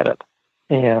can get it.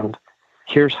 And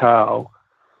here's how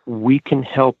we can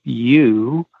help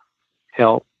you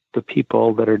help the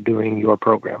people that are doing your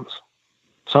programs.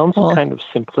 Sounds kind of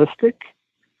simplistic,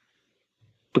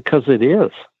 because it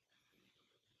is.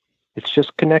 It's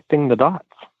just connecting the dots.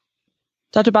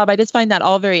 Dr. Bob, I just find that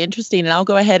all very interesting, and I'll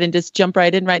go ahead and just jump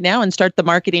right in right now and start the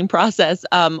marketing process.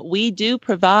 We do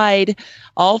provide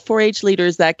all 4-H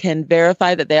leaders that can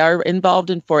verify that they are involved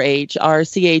in 4-H our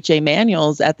CHA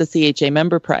manuals at the CHA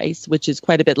member price, which is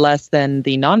quite a bit less than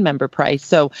the non-member price.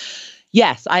 So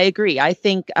yes, I agree. I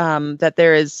think that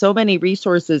there is so many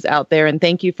resources out there, and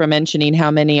thank you for mentioning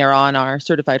how many are on our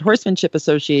Certified Horsemanship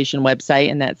Association website,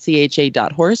 and that's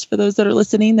cha.horse for those that are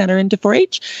listening that are into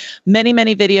 4-H. Many,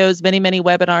 many videos, many, many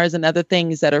webinars and other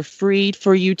things that are free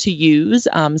for you to use.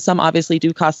 Some obviously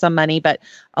do cost some money, but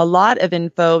a lot of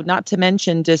info, not to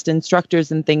mention just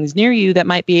instructors and things near you that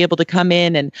might be able to come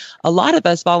in. And a lot of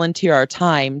us volunteer our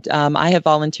time. I have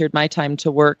volunteered my time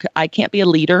to work. I can't be a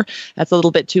leader. That's a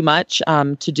little bit too much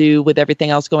to do with everything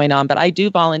else going on, but I do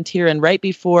volunteer. And right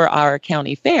before our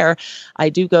county fair, I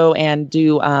do go and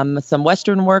do some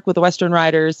Western work with the Western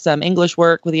riders, some English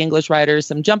work with the English riders,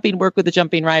 some jumping work with the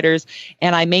jumping riders,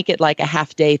 and I make it like a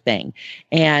half-day thing.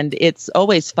 And it's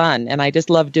always fun, and I just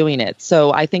love doing it.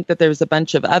 So I think that there's a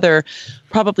bunch of other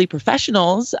probably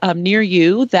professionals near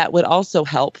you that would also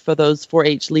help for those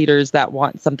 4-H leaders that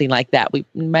want something like that. We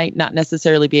might not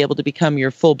necessarily be able to become your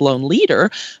full-blown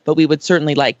leader, but we would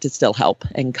certainly like to still help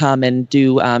and come and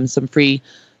do some free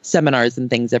seminars and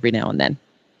things every now and then.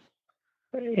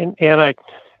 And I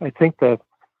think that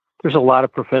there's a lot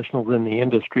of professionals in the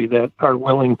industry that are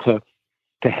willing to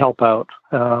help out,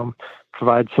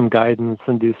 provide some guidance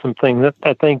and do some things. That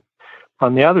I think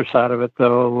on the other side of it,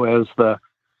 though, as the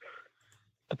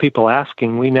people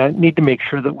asking, we need to make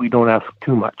sure that we don't ask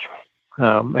too much.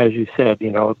 As you said,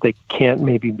 they can't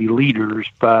maybe be leaders,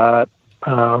 but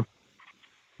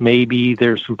maybe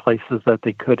there's some places that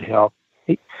they could help.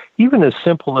 Even as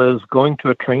simple as going to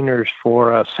a trainer's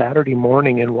for a Saturday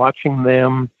morning and watching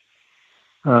them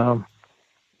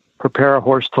prepare a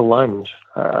horse to lunge,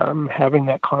 having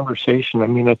that conversation. I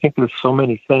mean, I think there's so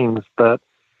many things, but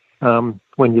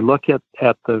when you look at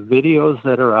the videos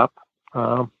that are up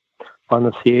on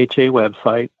the CHA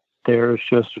website, there's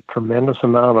just a tremendous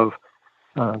amount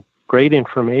of great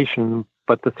information,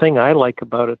 But the thing I like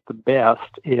about it the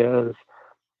best is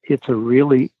it's a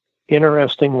really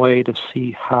interesting way to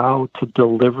see how to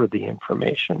deliver the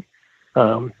information.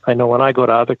 I know when I go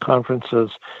to other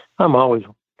conferences, I'm always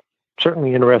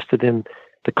certainly interested in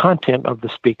the content of the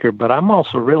speaker, but I'm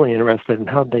also really interested in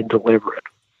how they deliver it.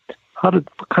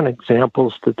 What kind of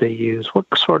examples did they use? What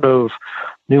sort of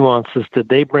nuances did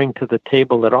they bring to the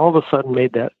table that all of a sudden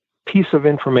made that piece of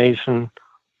information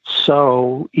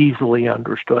so easily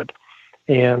understood?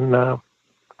 And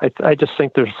I just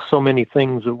think there's so many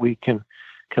things that we can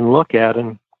look at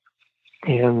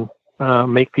and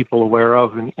make people aware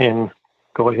of and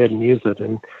go ahead and use it.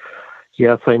 And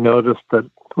yes, I noticed that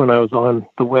when I was on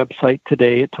the website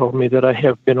today, it told me that I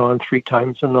have been on 3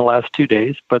 times in the last 2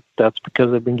 days, but that's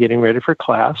because I've been getting ready for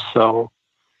class. So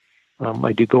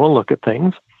I do go and look at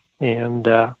things, and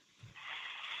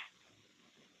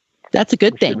that's a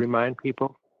good thing. Remind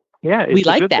people. Yeah, it's we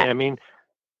like a good that. thing. I mean,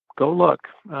 go look.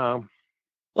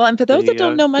 Well, and for those that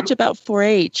don't know much about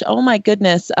 4-H, oh my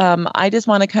goodness, I just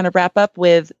want to kind of wrap up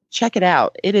with, check it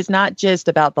out. It is not just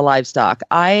about the livestock.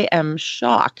 I am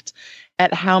shocked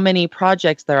at how many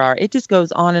projects there are. It just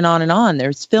goes on and on and on.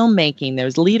 There's filmmaking,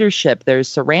 there's leadership, there's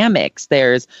ceramics,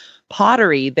 there's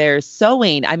pottery, there's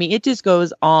sewing. I mean, it just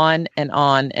goes on and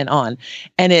on and on.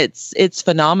 And it's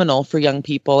phenomenal for young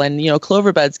people. And,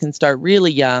 clover buds can start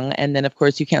really young. And then, of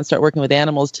course, you can't start working with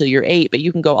animals till you're 8, but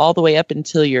you can go all the way up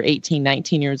until you're 18,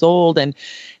 19 years old. And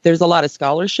there's a lot of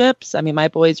scholarships. I mean, my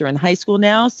boys are in high school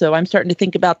now, so I'm starting to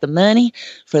think about the money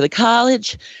for the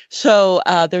college. So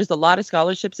there's a lot of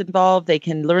scholarships involved. They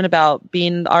can learn about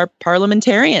being our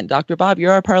parliamentarian. Dr. Bob,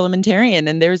 you're our parliamentarian.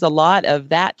 And there's a lot of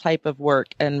that type of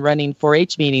work and running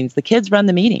 4-H meetings. The kids run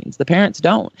the meetings, the parents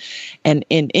don't. And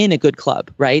in a good club,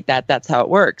 right? That's how it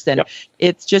works. And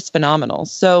It's just phenomenal.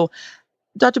 So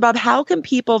Dr. Bob, how can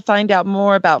people find out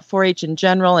more about 4-H in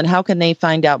general, and how can they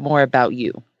find out more about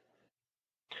you?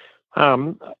 I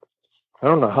don't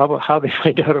know how they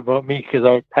find out about me,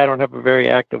 because I don't have a very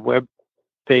active web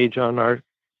page on our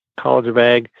College of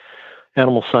Ag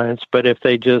Animal Science. But if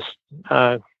they just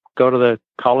go to the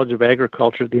College of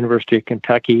Agriculture at the University of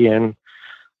Kentucky and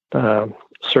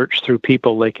search through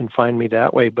people, they can find me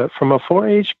that way. But from a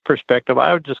 4-H perspective,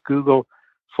 I would just Google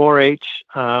 4-H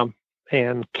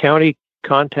and county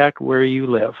contact where you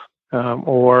live,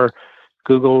 or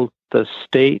Google the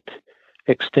state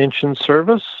extension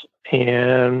service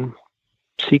and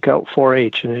seek out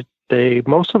 4-H. And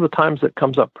most of the times it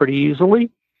comes up pretty easily,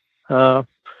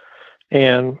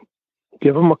 and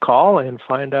give them a call and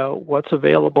find out what's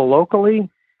available locally,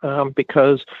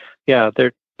 because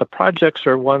the projects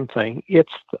are one thing.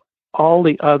 It's all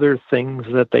the other things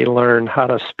that they learn: how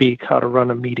to speak, how to run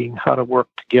a meeting, how to work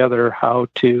together, how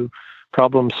to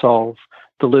problem solve.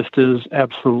 The list is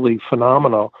absolutely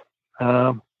phenomenal.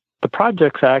 The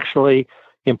project's actually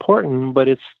important, but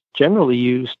it's generally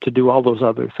used to do all those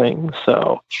other things.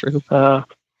 So true.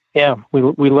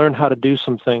 We learn how to do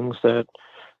some things that,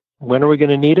 when are we going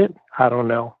to need it? I don't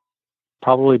know.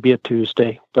 Probably be a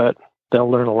Tuesday, but they'll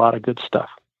learn a lot of good stuff.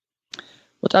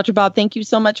 Well, Dr. Bob, thank you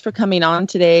so much for coming on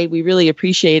today. We really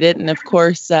appreciate it. And of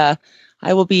course, I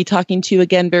will be talking to you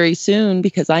again very soon,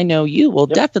 because I know you will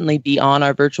definitely be on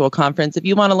our virtual conference. If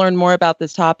you want to learn more about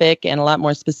this topic and a lot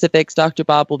more specifics, Dr.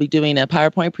 Bob will be doing a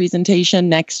PowerPoint presentation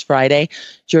next Friday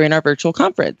during our virtual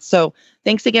conference. So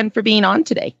thanks again for being on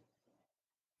today.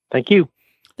 Thank you.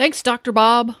 Thanks, Dr.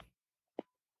 Bob.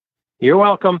 You're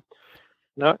welcome.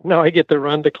 Now I get to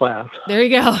run to class. There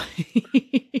you go.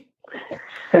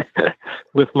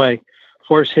 With my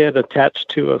horse head attached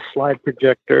to a slide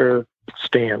projector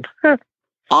stand.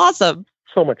 Awesome.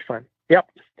 So much fun. Yep.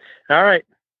 All right.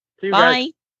 See you Bye.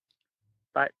 guys.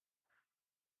 Bye.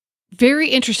 Very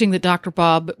interesting that Dr.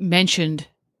 Bob mentioned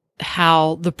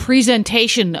how the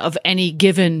presentation of any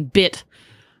given bit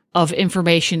of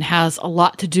information has a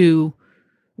lot to do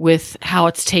with how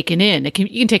it's taken in. You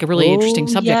can take a really interesting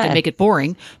subject and make it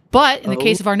boring. But in the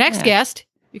case of our next guest,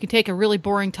 you can take a really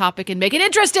boring topic and make it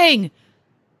interesting.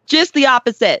 Just the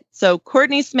opposite. So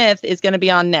Courtney Smith is going to be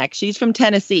on next. She's from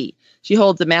Tennessee. She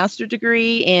holds a master's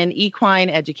degree in equine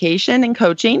education and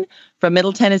coaching from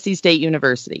Middle Tennessee State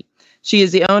University. She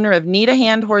is the owner of Need a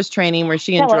Hand Horse Training, where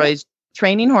she enjoys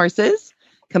training horses,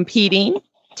 competing,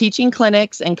 teaching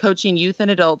clinics, and coaching youth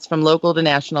and adults from local to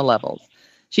national levels.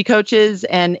 She coaches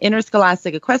an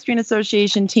Interscholastic Equestrian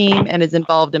Association team and is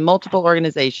involved in multiple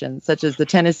organizations, such as the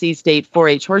Tennessee State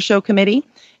 4-H Horse Show Committee,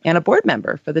 and a board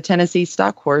member for the Tennessee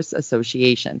Stock Horse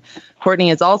Association.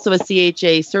 Courtney is also a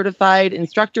CHA certified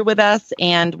instructor with us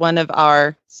and one of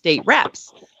our state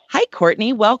reps. Hi,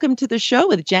 Courtney. Welcome to the show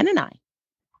with Jen and I.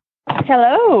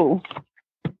 Hello.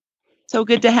 So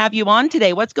good to have you on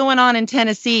today. What's going on in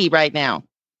Tennessee right now?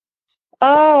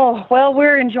 Oh, well,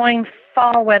 we're enjoying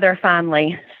fall weather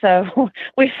finally. So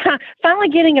we're finally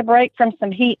getting a break from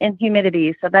some heat and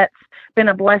humidity. So that's been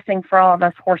a blessing for all of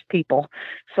us horse people.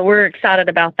 So we're excited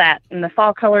about that. And the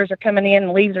fall colors are coming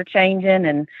in, leaves are changing,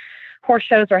 and horse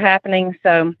shows are happening.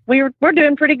 So we're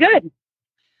doing pretty good.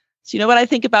 So you know what I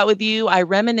think about with you? I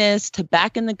reminisce to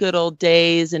back in the good old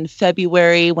days in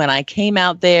February when I came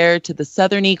out there to the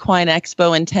Southern Equine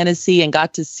Expo in Tennessee and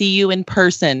got to see you in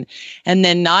person. And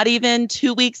then not even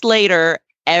 2 weeks later,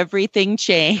 everything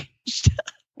changed.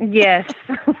 Yes.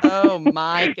 Oh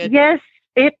my goodness. Yes,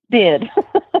 it did.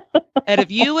 And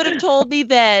if you would have told me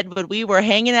then when we were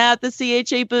hanging out at the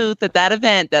CHA booth at that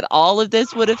event that all of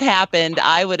this would have happened,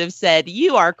 I would have said,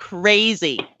 you are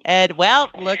crazy. And well,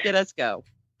 look at us go.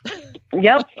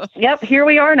 Yep. Here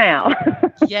we are now.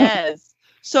 Yes.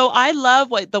 So I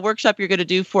love what the workshop you're going to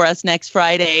do for us next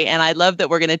Friday. And I love that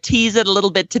we're going to tease it a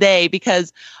little bit today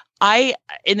because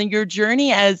in your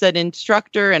journey as an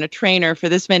instructor and a trainer for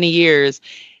this many years,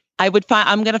 I'm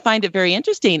going to find it very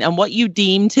interesting and what you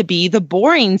deem to be the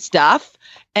boring stuff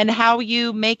and how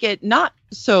you make it not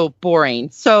so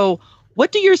boring. So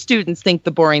what do your students think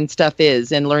the boring stuff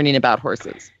is in learning about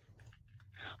horses?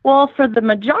 Well, for the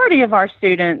majority of our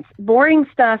students, boring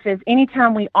stuff is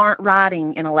anytime we aren't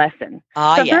riding in a lesson.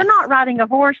 So if they're not riding a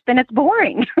horse, then it's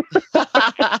boring.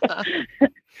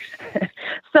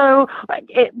 So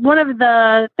one of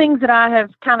the things that I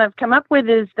have kind of come up with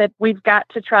is that we've got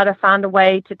to try to find a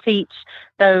way to teach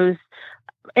those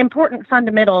important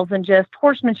fundamentals and just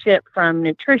horsemanship, from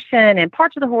nutrition and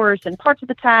parts of the horse and parts of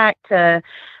the tack to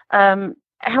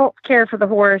help care for the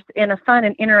horse in a fun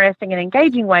and interesting and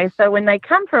engaging way. So when they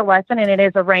come for a lesson and it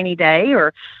is a rainy day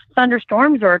or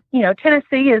thunderstorms, or,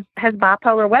 Tennessee has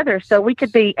bipolar weather. So we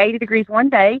could be 80 degrees one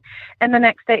day and the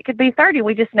next day it could be 30.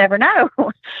 We just never know.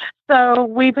 So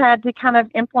we've had to kind of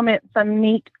implement some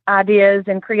neat ideas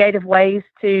and creative ways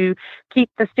to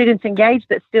keep the students engaged,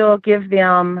 but still give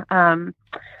them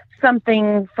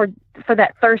something for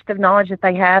that thirst of knowledge that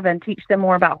they have and teach them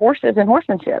more about horses and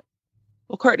horsemanship.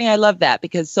 Well, Courtney, I love that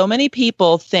because so many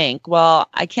people think, well,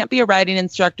 I can't be a riding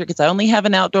instructor because I only have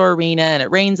an outdoor arena and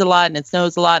it rains a lot and it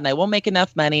snows a lot and I won't make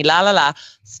enough money, la, la, la.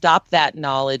 Stop that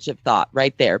knowledge of thought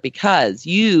right there because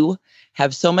you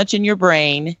have so much in your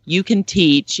brain you can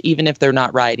teach even if they're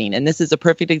not riding. And this is a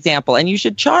perfect example. And you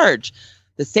should charge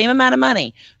the same amount of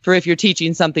money for if you're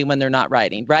teaching something when they're not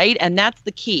riding, right? And that's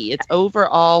the key. It's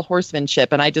overall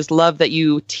horsemanship. And I just love that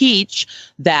you teach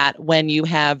that when you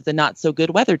have the not so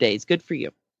good weather days. Good for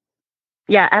you.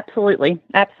 Yeah, absolutely.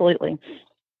 Absolutely.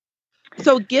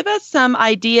 So give us some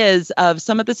ideas of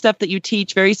some of the stuff that you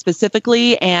teach very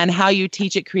specifically and how you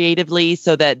teach it creatively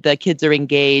so that the kids are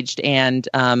engaged and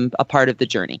a part of the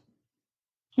journey.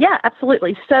 Yeah,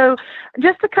 absolutely. So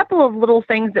just a couple of little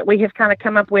things that we have kind of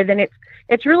come up with, and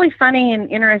it's really funny and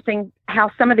interesting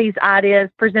how some of these ideas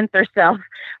present themselves.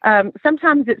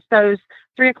 Sometimes it's those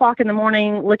 3 o'clock in the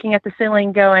morning looking at the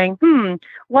ceiling going,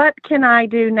 what can I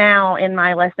do now in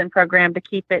my lesson program to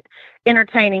keep it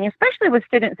entertaining, especially with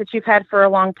students that you've had for a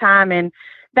long time. And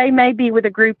they may be with a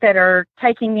group that are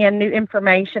taking in new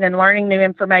information and learning new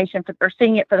information or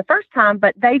seeing it for the first time,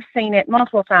 but they've seen it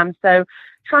multiple times. So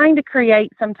trying to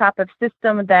create some type of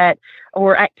system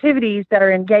or activities that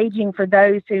are engaging for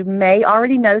those who may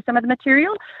already know some of the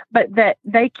material, but that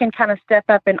they can kind of step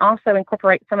up and also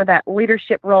incorporate some of that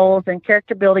leadership roles and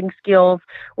character building skills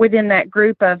within that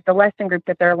group of the lesson group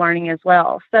that they're learning as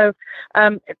well. So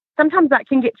sometimes that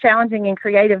can get challenging and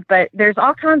creative, but there's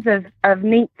all kinds of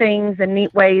neat things and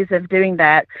neat ways of doing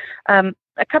that.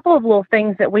 A couple of little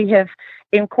things that we have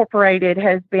incorporated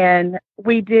has been,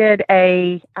 we did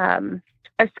a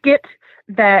skit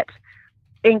that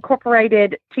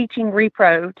incorporated teaching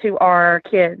repro to our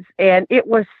kids, and it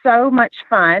was so much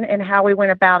fun in how we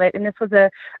went about it. And this was a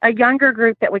younger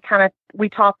group that we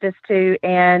taught this to,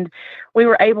 and we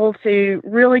were able to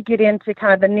really get into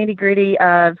kind of the nitty gritty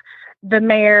of the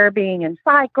mare being in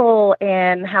cycle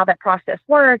and how that process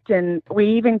worked. And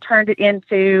we even turned it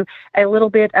into a little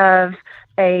bit of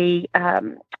a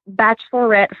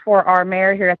bachelorette for our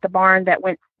mare here at the barn that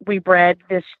we bred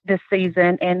this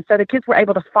season. And so the kids were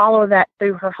able to follow that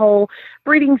through her whole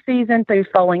breeding season, through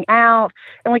foaling out,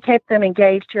 and we kept them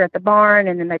engaged here at the barn.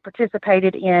 And then they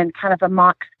participated in kind of a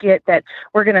mock skit that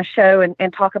we're going to show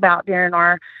and talk about during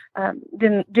our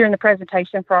during the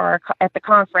presentation at the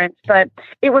conference. But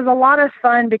it was a lot of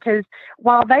fun because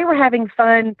while they were having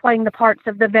fun playing the parts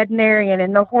of the veterinarian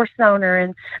and the horse owner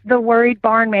and the worried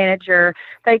barn manager,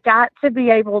 they got to be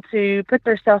able to put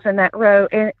themselves in that role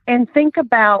and think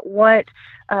about about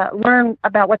learn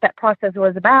about what that process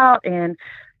was about, and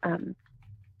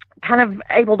kind of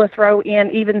able to throw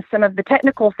in even some of the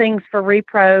technical things for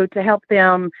repro to help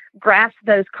them grasp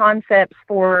those concepts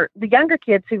for the younger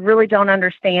kids who really don't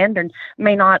understand and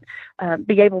may not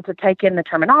be able to take in the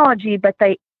terminology, but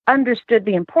they understood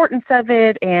the importance of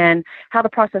it and how the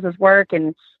processes work,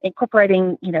 and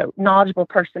incorporating, knowledgeable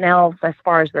personnel as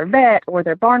far as their vet or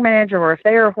their barn manager, or if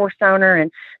they're a horse owner,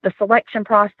 and the selection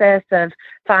process of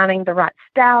finding the right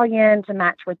stallion to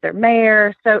match with their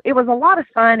mare. So it was a lot of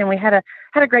fun, and we had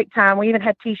a great time. We even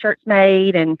had T-shirts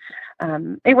made, and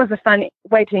it was a fun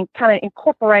way to kind of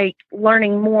incorporate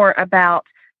learning more about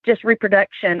just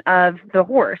reproduction of the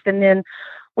horse. And then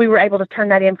we were able to turn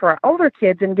that in for our older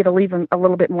kids and get a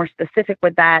little bit more specific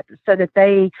with that, so that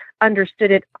they understood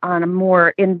it on a more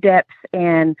in-depth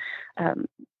and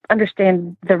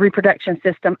understand the reproduction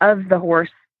system of the horse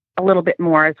a little bit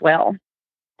more as well.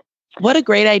 What a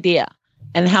great idea.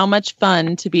 And how much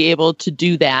fun to be able to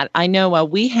do that. I know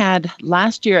we had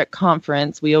last year at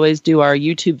conference, we always do our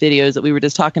YouTube videos that we were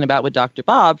just talking about with Dr.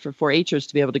 Bob for 4-Hers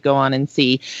to be able to go on and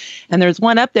see. And there's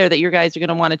one up there that you guys are going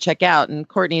to want to check out. And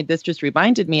Courtney, this just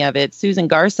reminded me of it. Susan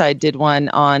Garside did one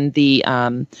on the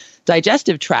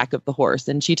digestive tract of the horse.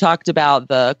 And she talked about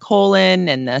the colon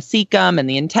and the cecum and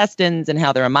the intestines and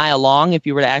how they're a mile long if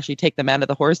you were to actually take them out of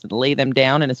the horse and lay them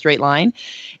down in a straight line.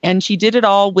 And she did it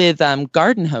all with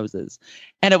garden hoses.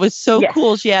 And it was so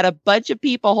cool. She had a bunch of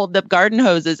people holding up garden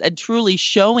hoses and truly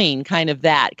showing kind of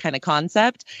that kind of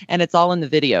concept. And it's all in the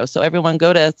video. So everyone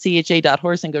go to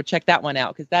cha.horse and go check that one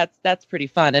out, because that's pretty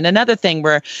fun. And another thing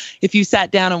where if you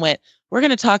sat down and went, we're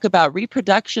going to talk about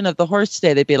reproduction of the horse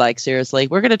today, they'd be like, seriously?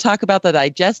 We're going to talk about the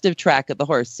digestive tract of the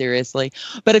horse, seriously?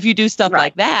 But if you do stuff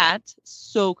like that,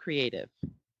 so creative.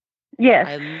 Yes.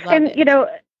 I love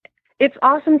it. It's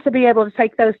awesome to be able to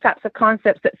take those types of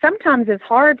concepts that sometimes is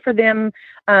hard for them.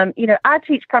 I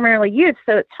teach primarily youth,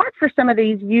 so it's hard for some of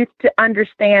these youth to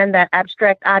understand that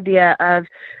abstract idea of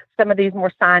some of these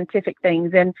more scientific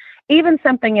things. And even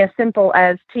something as simple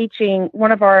as teaching,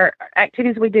 one of our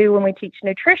activities we do when we teach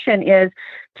nutrition is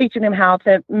teaching them how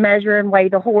to measure and weigh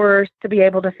the horse, to be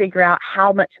able to figure out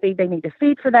how much feed they need to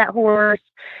feed for that horse.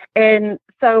 And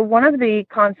so one of the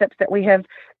concepts that we have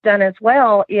done as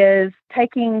well is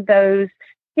taking those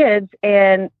kids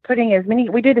and putting as many,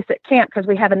 we do this at camp because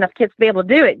we have enough kids to be able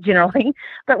to do it generally,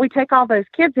 but we take all those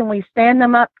kids and we stand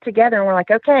them up together and we're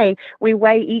like, okay, we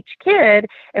weigh each kid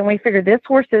and we figure this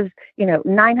horse is,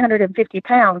 950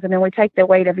 pounds. And then we take the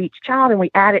weight of each child and we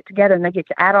add it together, and they get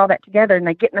to add all that together and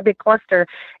they get in a big cluster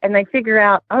and they figure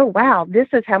out, oh, wow, this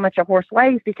is how much a horse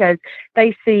weighs, because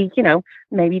they see,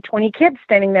 maybe 20 kids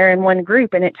standing there in one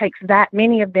group, and it takes that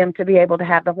many of them to be able to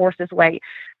have the horse's weight.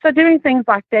 So doing things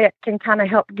like that can kind of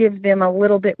help give them a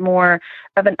little bit more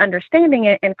of an understanding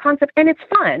and concept, and it's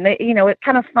fun. It's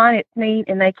kind of fun, it's neat,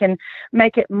 and they can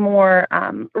make it more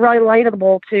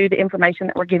relatable to the information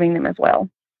that we're giving them as well.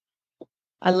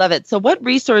 I love it. So what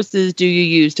resources do you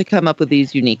use to come up with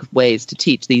these unique ways to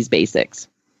teach these basics?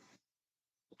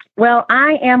 Well,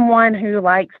 I am one who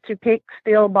likes to pick,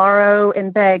 steal, borrow,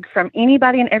 and beg from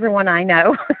anybody and everyone I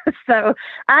know. So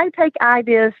I take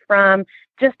ideas from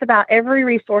just about every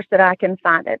resource that I can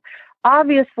find it.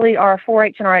 Obviously, our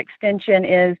 4-H and our extension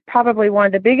is probably one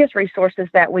of the biggest resources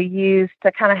that we use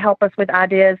to kind of help us with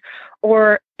ideas,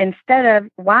 or instead of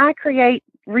why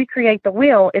recreate the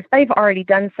wheel if they've already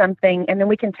done something, and then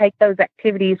we can take those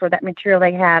activities or that material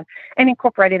they have and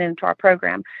incorporate it into our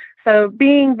program. So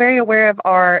being very aware of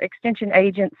our extension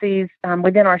agencies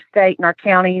within our state and our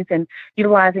counties, and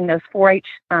utilizing those 4-H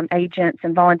agents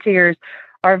and volunteers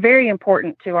are very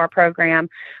important to our program.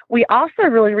 We also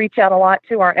really reach out a lot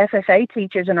to our FFA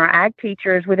teachers and our ag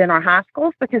teachers within our high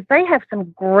schools, because they have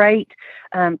some great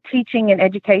teaching and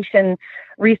education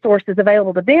resources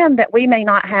available to them that we may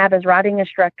not have as riding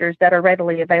instructors that are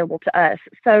readily available to us.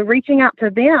 So reaching out to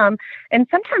them, and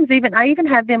sometimes I even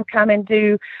have them come and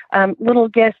do little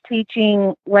guest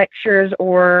teaching lectures,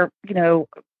 or,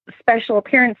 special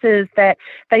appearances that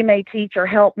they may teach or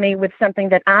help me with something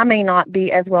that I may not be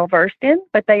as well versed in,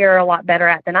 but they are a lot better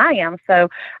at than I am. So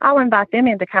I'll invite them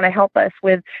in to kind of help us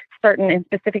with certain and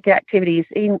specific activities,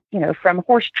 from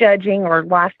horse judging or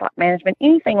livestock management,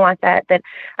 anything like that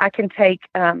I can take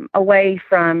away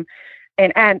from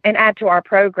and add to our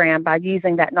program by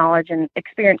using that knowledge and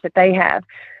experience that they have.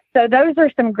 So those are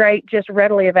some great, just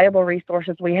readily available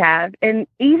resources we have. And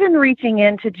even reaching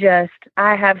into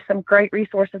I have some great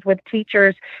resources with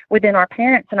teachers within our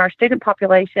parents and our student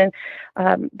population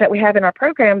that we have in our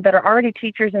program that are already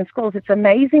teachers in schools. It's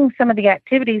amazing some of the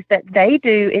activities that they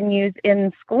do and use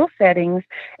in school settings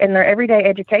in their everyday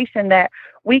education that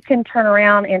we can turn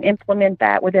around and implement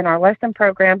that within our lesson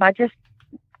program by just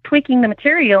tweaking the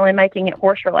material and making it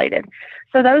horse related.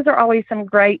 So those are always some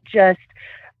great, just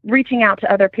reaching out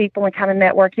to other people and kind of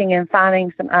networking and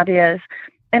finding some ideas.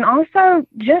 And also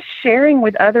just sharing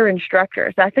with other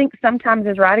instructors. I think sometimes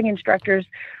as riding instructors,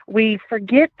 we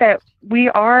forget that we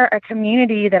are a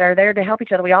community that are there to help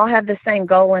each other. We all have the same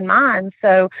goal in mind.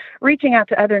 So reaching out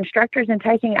to other instructors and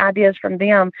taking ideas from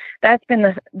them, that's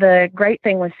been the great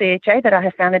thing with CHA that I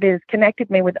have found. It has connected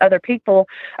me with other people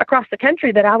across the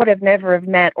country that I would have never have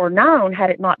met or known had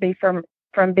it not be from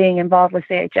being involved with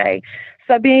CHA.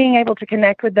 So being able to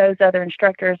connect with those other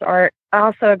instructors are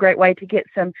also a great way to get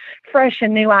some fresh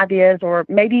and new ideas, or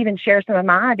maybe even share some of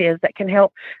my ideas that can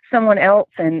help someone else,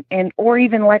 and or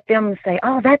even let them say,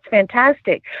 oh, that's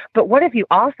fantastic, but what if you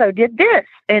also did this?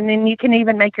 And then you can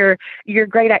even make your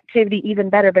great activity even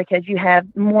better because you have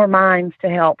more minds to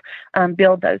help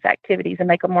build those activities and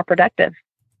make them more productive.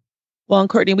 Well, and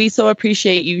Courtney, we so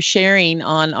appreciate you sharing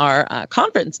on our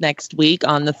conference next week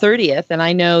on the 30th. And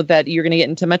I know that you're going to get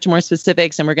into much more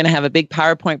specifics, and we're going to have a big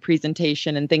PowerPoint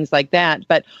presentation and things like that.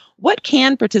 But what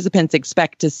can participants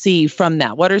expect to see from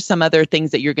that? What are some other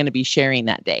things that you're going to be sharing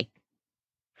that day?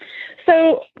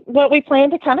 So what we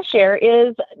plan to kind of share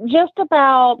is just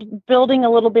about building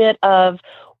a little bit of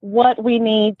what we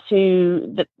need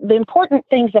to, the important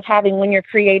things of having when you're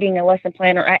creating a lesson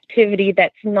plan or activity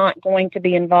that's not going to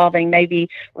be involving maybe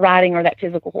riding or that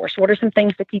physical horse. What are some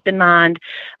things to keep in mind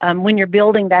when you're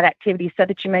building that activity so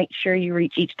that you make sure you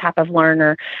reach each type of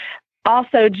learner?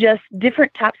 Also, just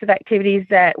different types of activities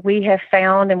that we have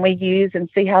found and we use and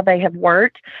see how they have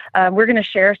worked. We're going to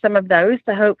share some of those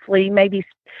to hopefully maybe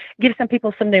give some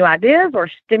people some new ideas or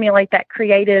stimulate that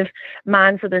creative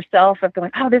mind for themselves of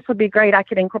going, oh, this would be great. I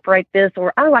could incorporate this,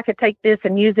 or, oh, I could take this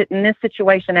and use it in this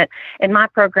situation in my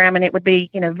program, and it would be,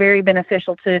 very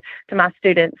beneficial to my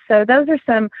students. So those are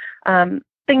some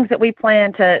things that we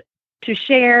plan to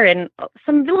share, and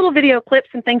some little video clips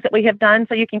and things that we have done,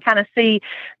 so you can kind of see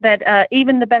that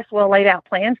even the best well laid out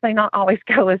plans may not always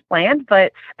go as planned,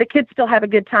 but the kids still have a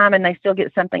good time and they still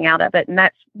get something out of it. And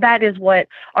that is what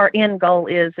our end goal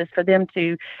is for them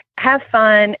to have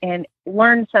fun and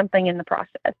learn something in the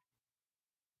process.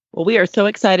 Well, we are so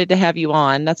excited to have you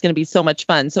on. That's going to be so much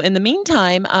fun. So in the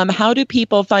meantime, how do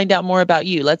people find out more about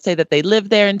you? Let's say that they live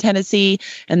there in Tennessee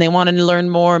and they want to learn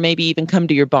more, maybe even come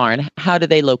to your barn. How do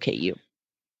they locate you?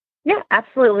 Yeah,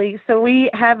 absolutely. So we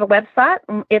have a website.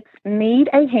 It's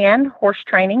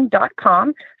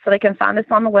needahandhorsetraining.com. So they can find us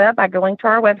on the web by going to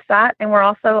our website. And we're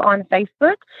also on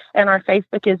Facebook, and our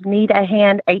Facebook is Need a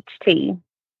Hand HT.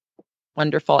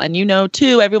 Wonderful. And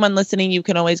too, everyone listening, you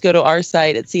can always go to our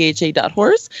site at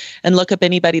cha.horse and look up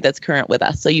anybody that's current with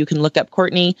us. So you can look up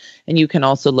Courtney, and you can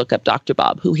also look up Dr.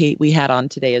 Bob, who we had on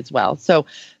today as well. So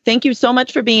thank you so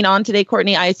much for being on today,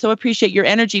 Courtney. I so appreciate your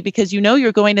energy because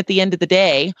you're going at the end of the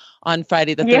day on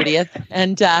Friday the 30th.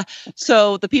 And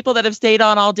so the people that have stayed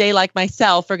on all day like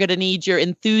myself are going to need your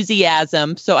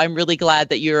enthusiasm. So I'm really glad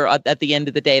that you're at the end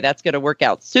of the day. That's going to work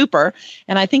out super.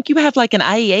 And I think you have like an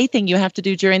IEA thing you have to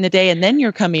do during the day, and then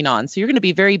you're coming on. So you're going to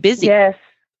be very busy. Yes.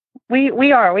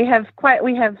 We are. We have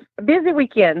a busy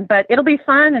weekend, but it'll be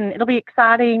fun and it'll be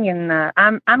exciting, and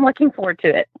I'm looking forward to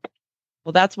it.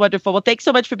 Well, that's wonderful. Well, thanks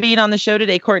so much for being on the show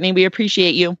today, Courtney. We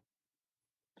appreciate you.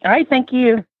 All right. Thank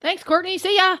you. Thanks, Courtney.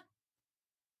 See ya.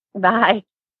 Bye.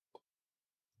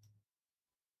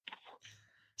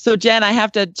 So, Jen, I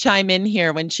have to chime in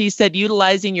here when she said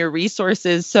utilizing your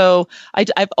resources. So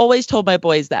I've always told my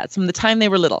boys that from the time they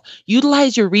were little,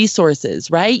 utilize your resources,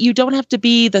 right? You don't have to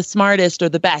be the smartest or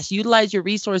the best. Utilize your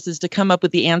resources to come up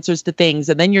with the answers to things,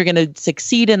 and then you're going to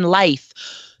succeed in life.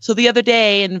 So the other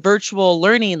day in virtual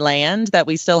learning land that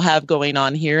we still have going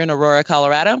on here in Aurora,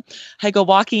 Colorado, I go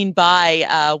walking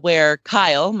by where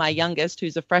Kyle, my youngest,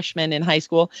 who's a freshman in high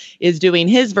school, is doing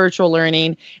his virtual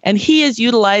learning, and he is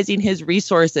utilizing his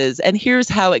resources. And here's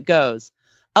how it goes.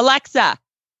 Alexa,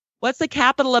 what's the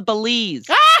capital of Belize?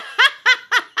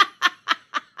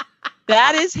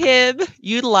 That is him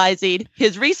utilizing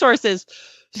his resources.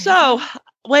 So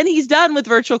when he's done with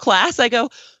virtual class, I go,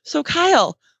 so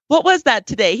Kyle, what was that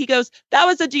today? He goes, that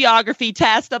was a geography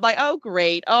test. I'm like, oh,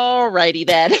 great. All righty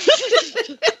then.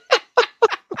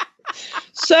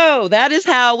 So that is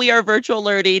how we are virtual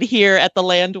learning here at the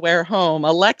Landwehr home.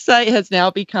 Alexa has now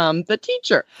become the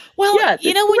teacher. Well, yes,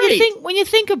 when you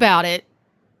think about it,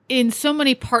 in so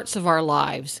many parts of our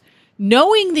lives,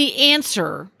 knowing the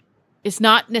answer is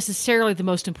not necessarily the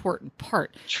most important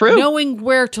part. True. Knowing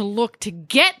where to look to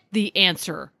get the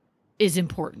answer is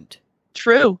important.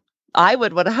 True. I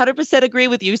would 100% agree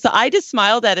with you. So I just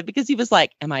smiled at it because he was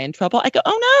like, am I in trouble? I go,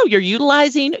 oh no, you're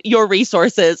utilizing your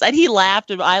resources. And he laughed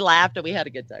and I laughed and we had a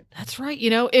good time. That's right. You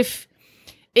know, if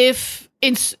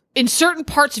in certain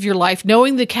parts of your life,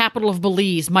 knowing the capital of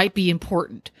Belize might be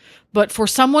important, but for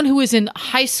someone who is in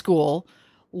high school,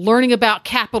 learning about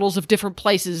capitals of different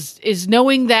places is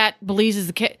knowing that Belize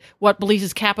is what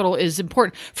Belize's capital is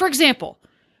important. For example,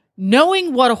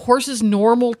 knowing what a horse's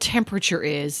normal temperature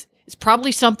is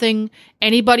probably something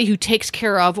anybody who takes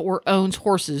care of or owns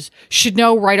horses should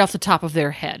know right off the top of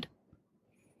their head.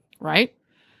 Right?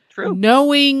 True.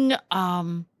 Knowing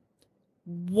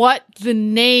what the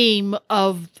name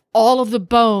of all of the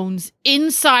bones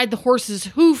inside the horse's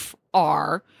hoof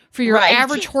are for your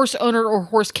average horse owner or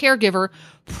horse caregiver,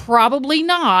 probably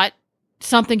not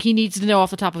something he needs to know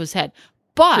off the top of his head.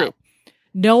 But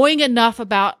knowing enough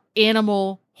about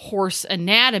animal horse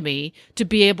anatomy to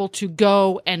be able to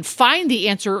go and find the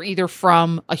answer either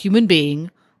from a human being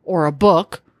or a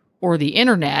book or the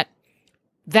internet,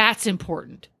 that's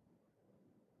important.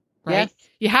 Right? Yes.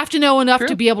 You have to know enough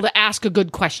to be able to ask a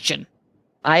good question.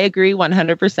 I agree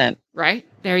 100%. Right?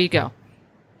 There you go.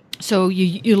 So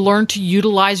you learn to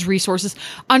utilize resources,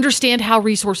 understand how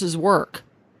resources work.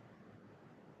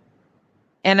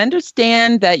 And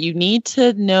understand that you need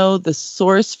to know the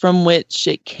source from which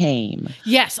it came.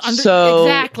 Yes,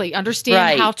 exactly.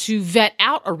 Understand how to vet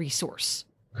out a resource.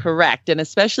 Correct. And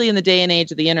especially in the day and age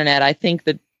of the internet, I think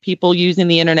that people using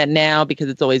the internet now, because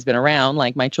it's always been around,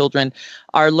 like my children,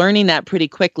 are learning that pretty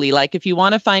quickly. Like if you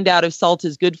want to find out if salt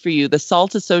is good for you, the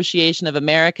Salt Association of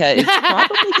America is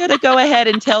probably going to go ahead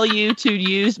and tell you to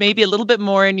use maybe a little bit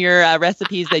more in your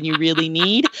recipes than you really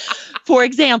need. For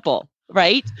example.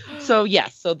 Right? So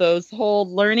yes, so those whole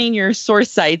learning your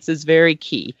source sites is very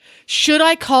key. Should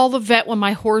I call the vet when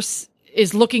my horse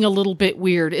is looking a little bit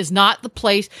weird? Is not the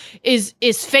place, is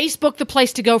Facebook the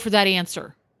place to go for that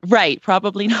answer? Right,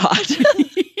 probably not.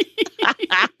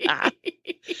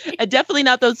 Definitely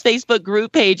not those Facebook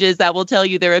group pages that will tell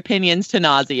you their opinions to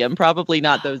nauseam. Probably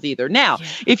not those either. Now,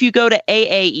 if you go to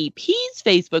AAEP's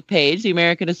Facebook page, the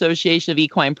American Association of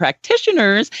Equine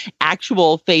Practitioners'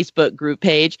 actual Facebook group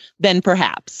page, then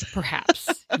perhaps. Perhaps.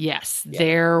 Yes. Yeah.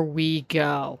 There we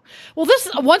go. Well, this,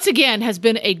 once again, has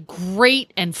been a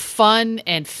great and fun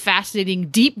and fascinating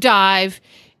deep dive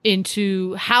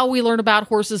into how we learn about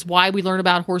horses, why we learn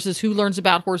about horses, who learns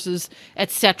about horses,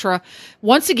 etc.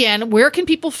 Once again, where can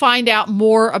people find out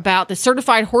more about the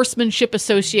Certified Horsemanship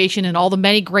Association and all the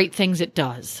many great things it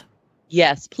does?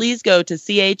 Yes, please go to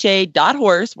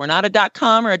cha.horse. We're not a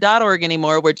 .com or a .org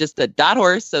anymore. We're just a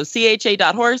 .horse. So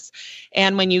cha.horse.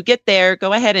 And when you get there,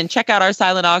 go ahead and check out our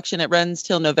silent auction. It runs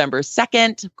till November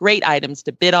 2nd. Great items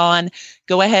to bid on.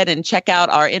 Go ahead and check out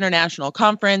our international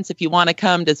conference. If you want to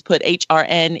come, just put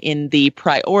HRN in the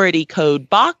priority code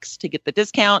box to get the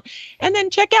discount. And then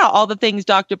check out all the things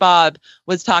Dr. Bob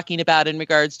was talking about in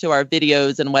regards to our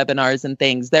videos and webinars and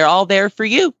things. They're all there for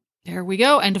you. There we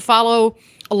go. And to follow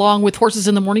along with Horses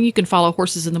in the Morning, you can follow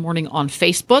Horses in the Morning on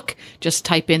Facebook. Just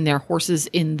type in their Horses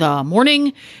in the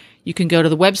Morning. You can go to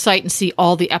the website and see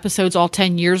all the episodes, all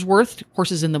 10 years worth,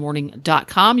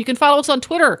 horsesinthemorning.com. You can follow us on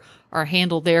Twitter. Our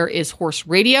handle there is Horse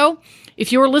Radio.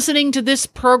 If you're listening to this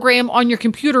program on your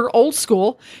computer, old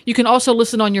school, you can also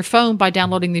listen on your phone by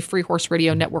downloading the free Horse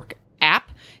Radio Network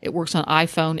app. It works on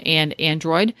iPhone and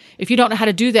Android. If you don't know how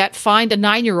to do that, find a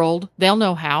 9-year-old. They'll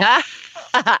know how.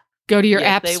 Go to your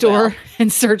app store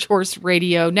and search Horse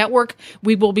Radio Network.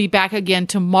 We will be back again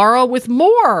tomorrow with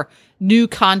more new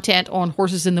content on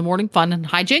Horses in the Morning, fun and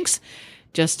hijinks.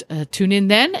 Just tune in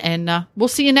then, and we'll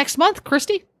see you next month.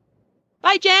 Christy?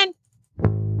 Bye, Jen.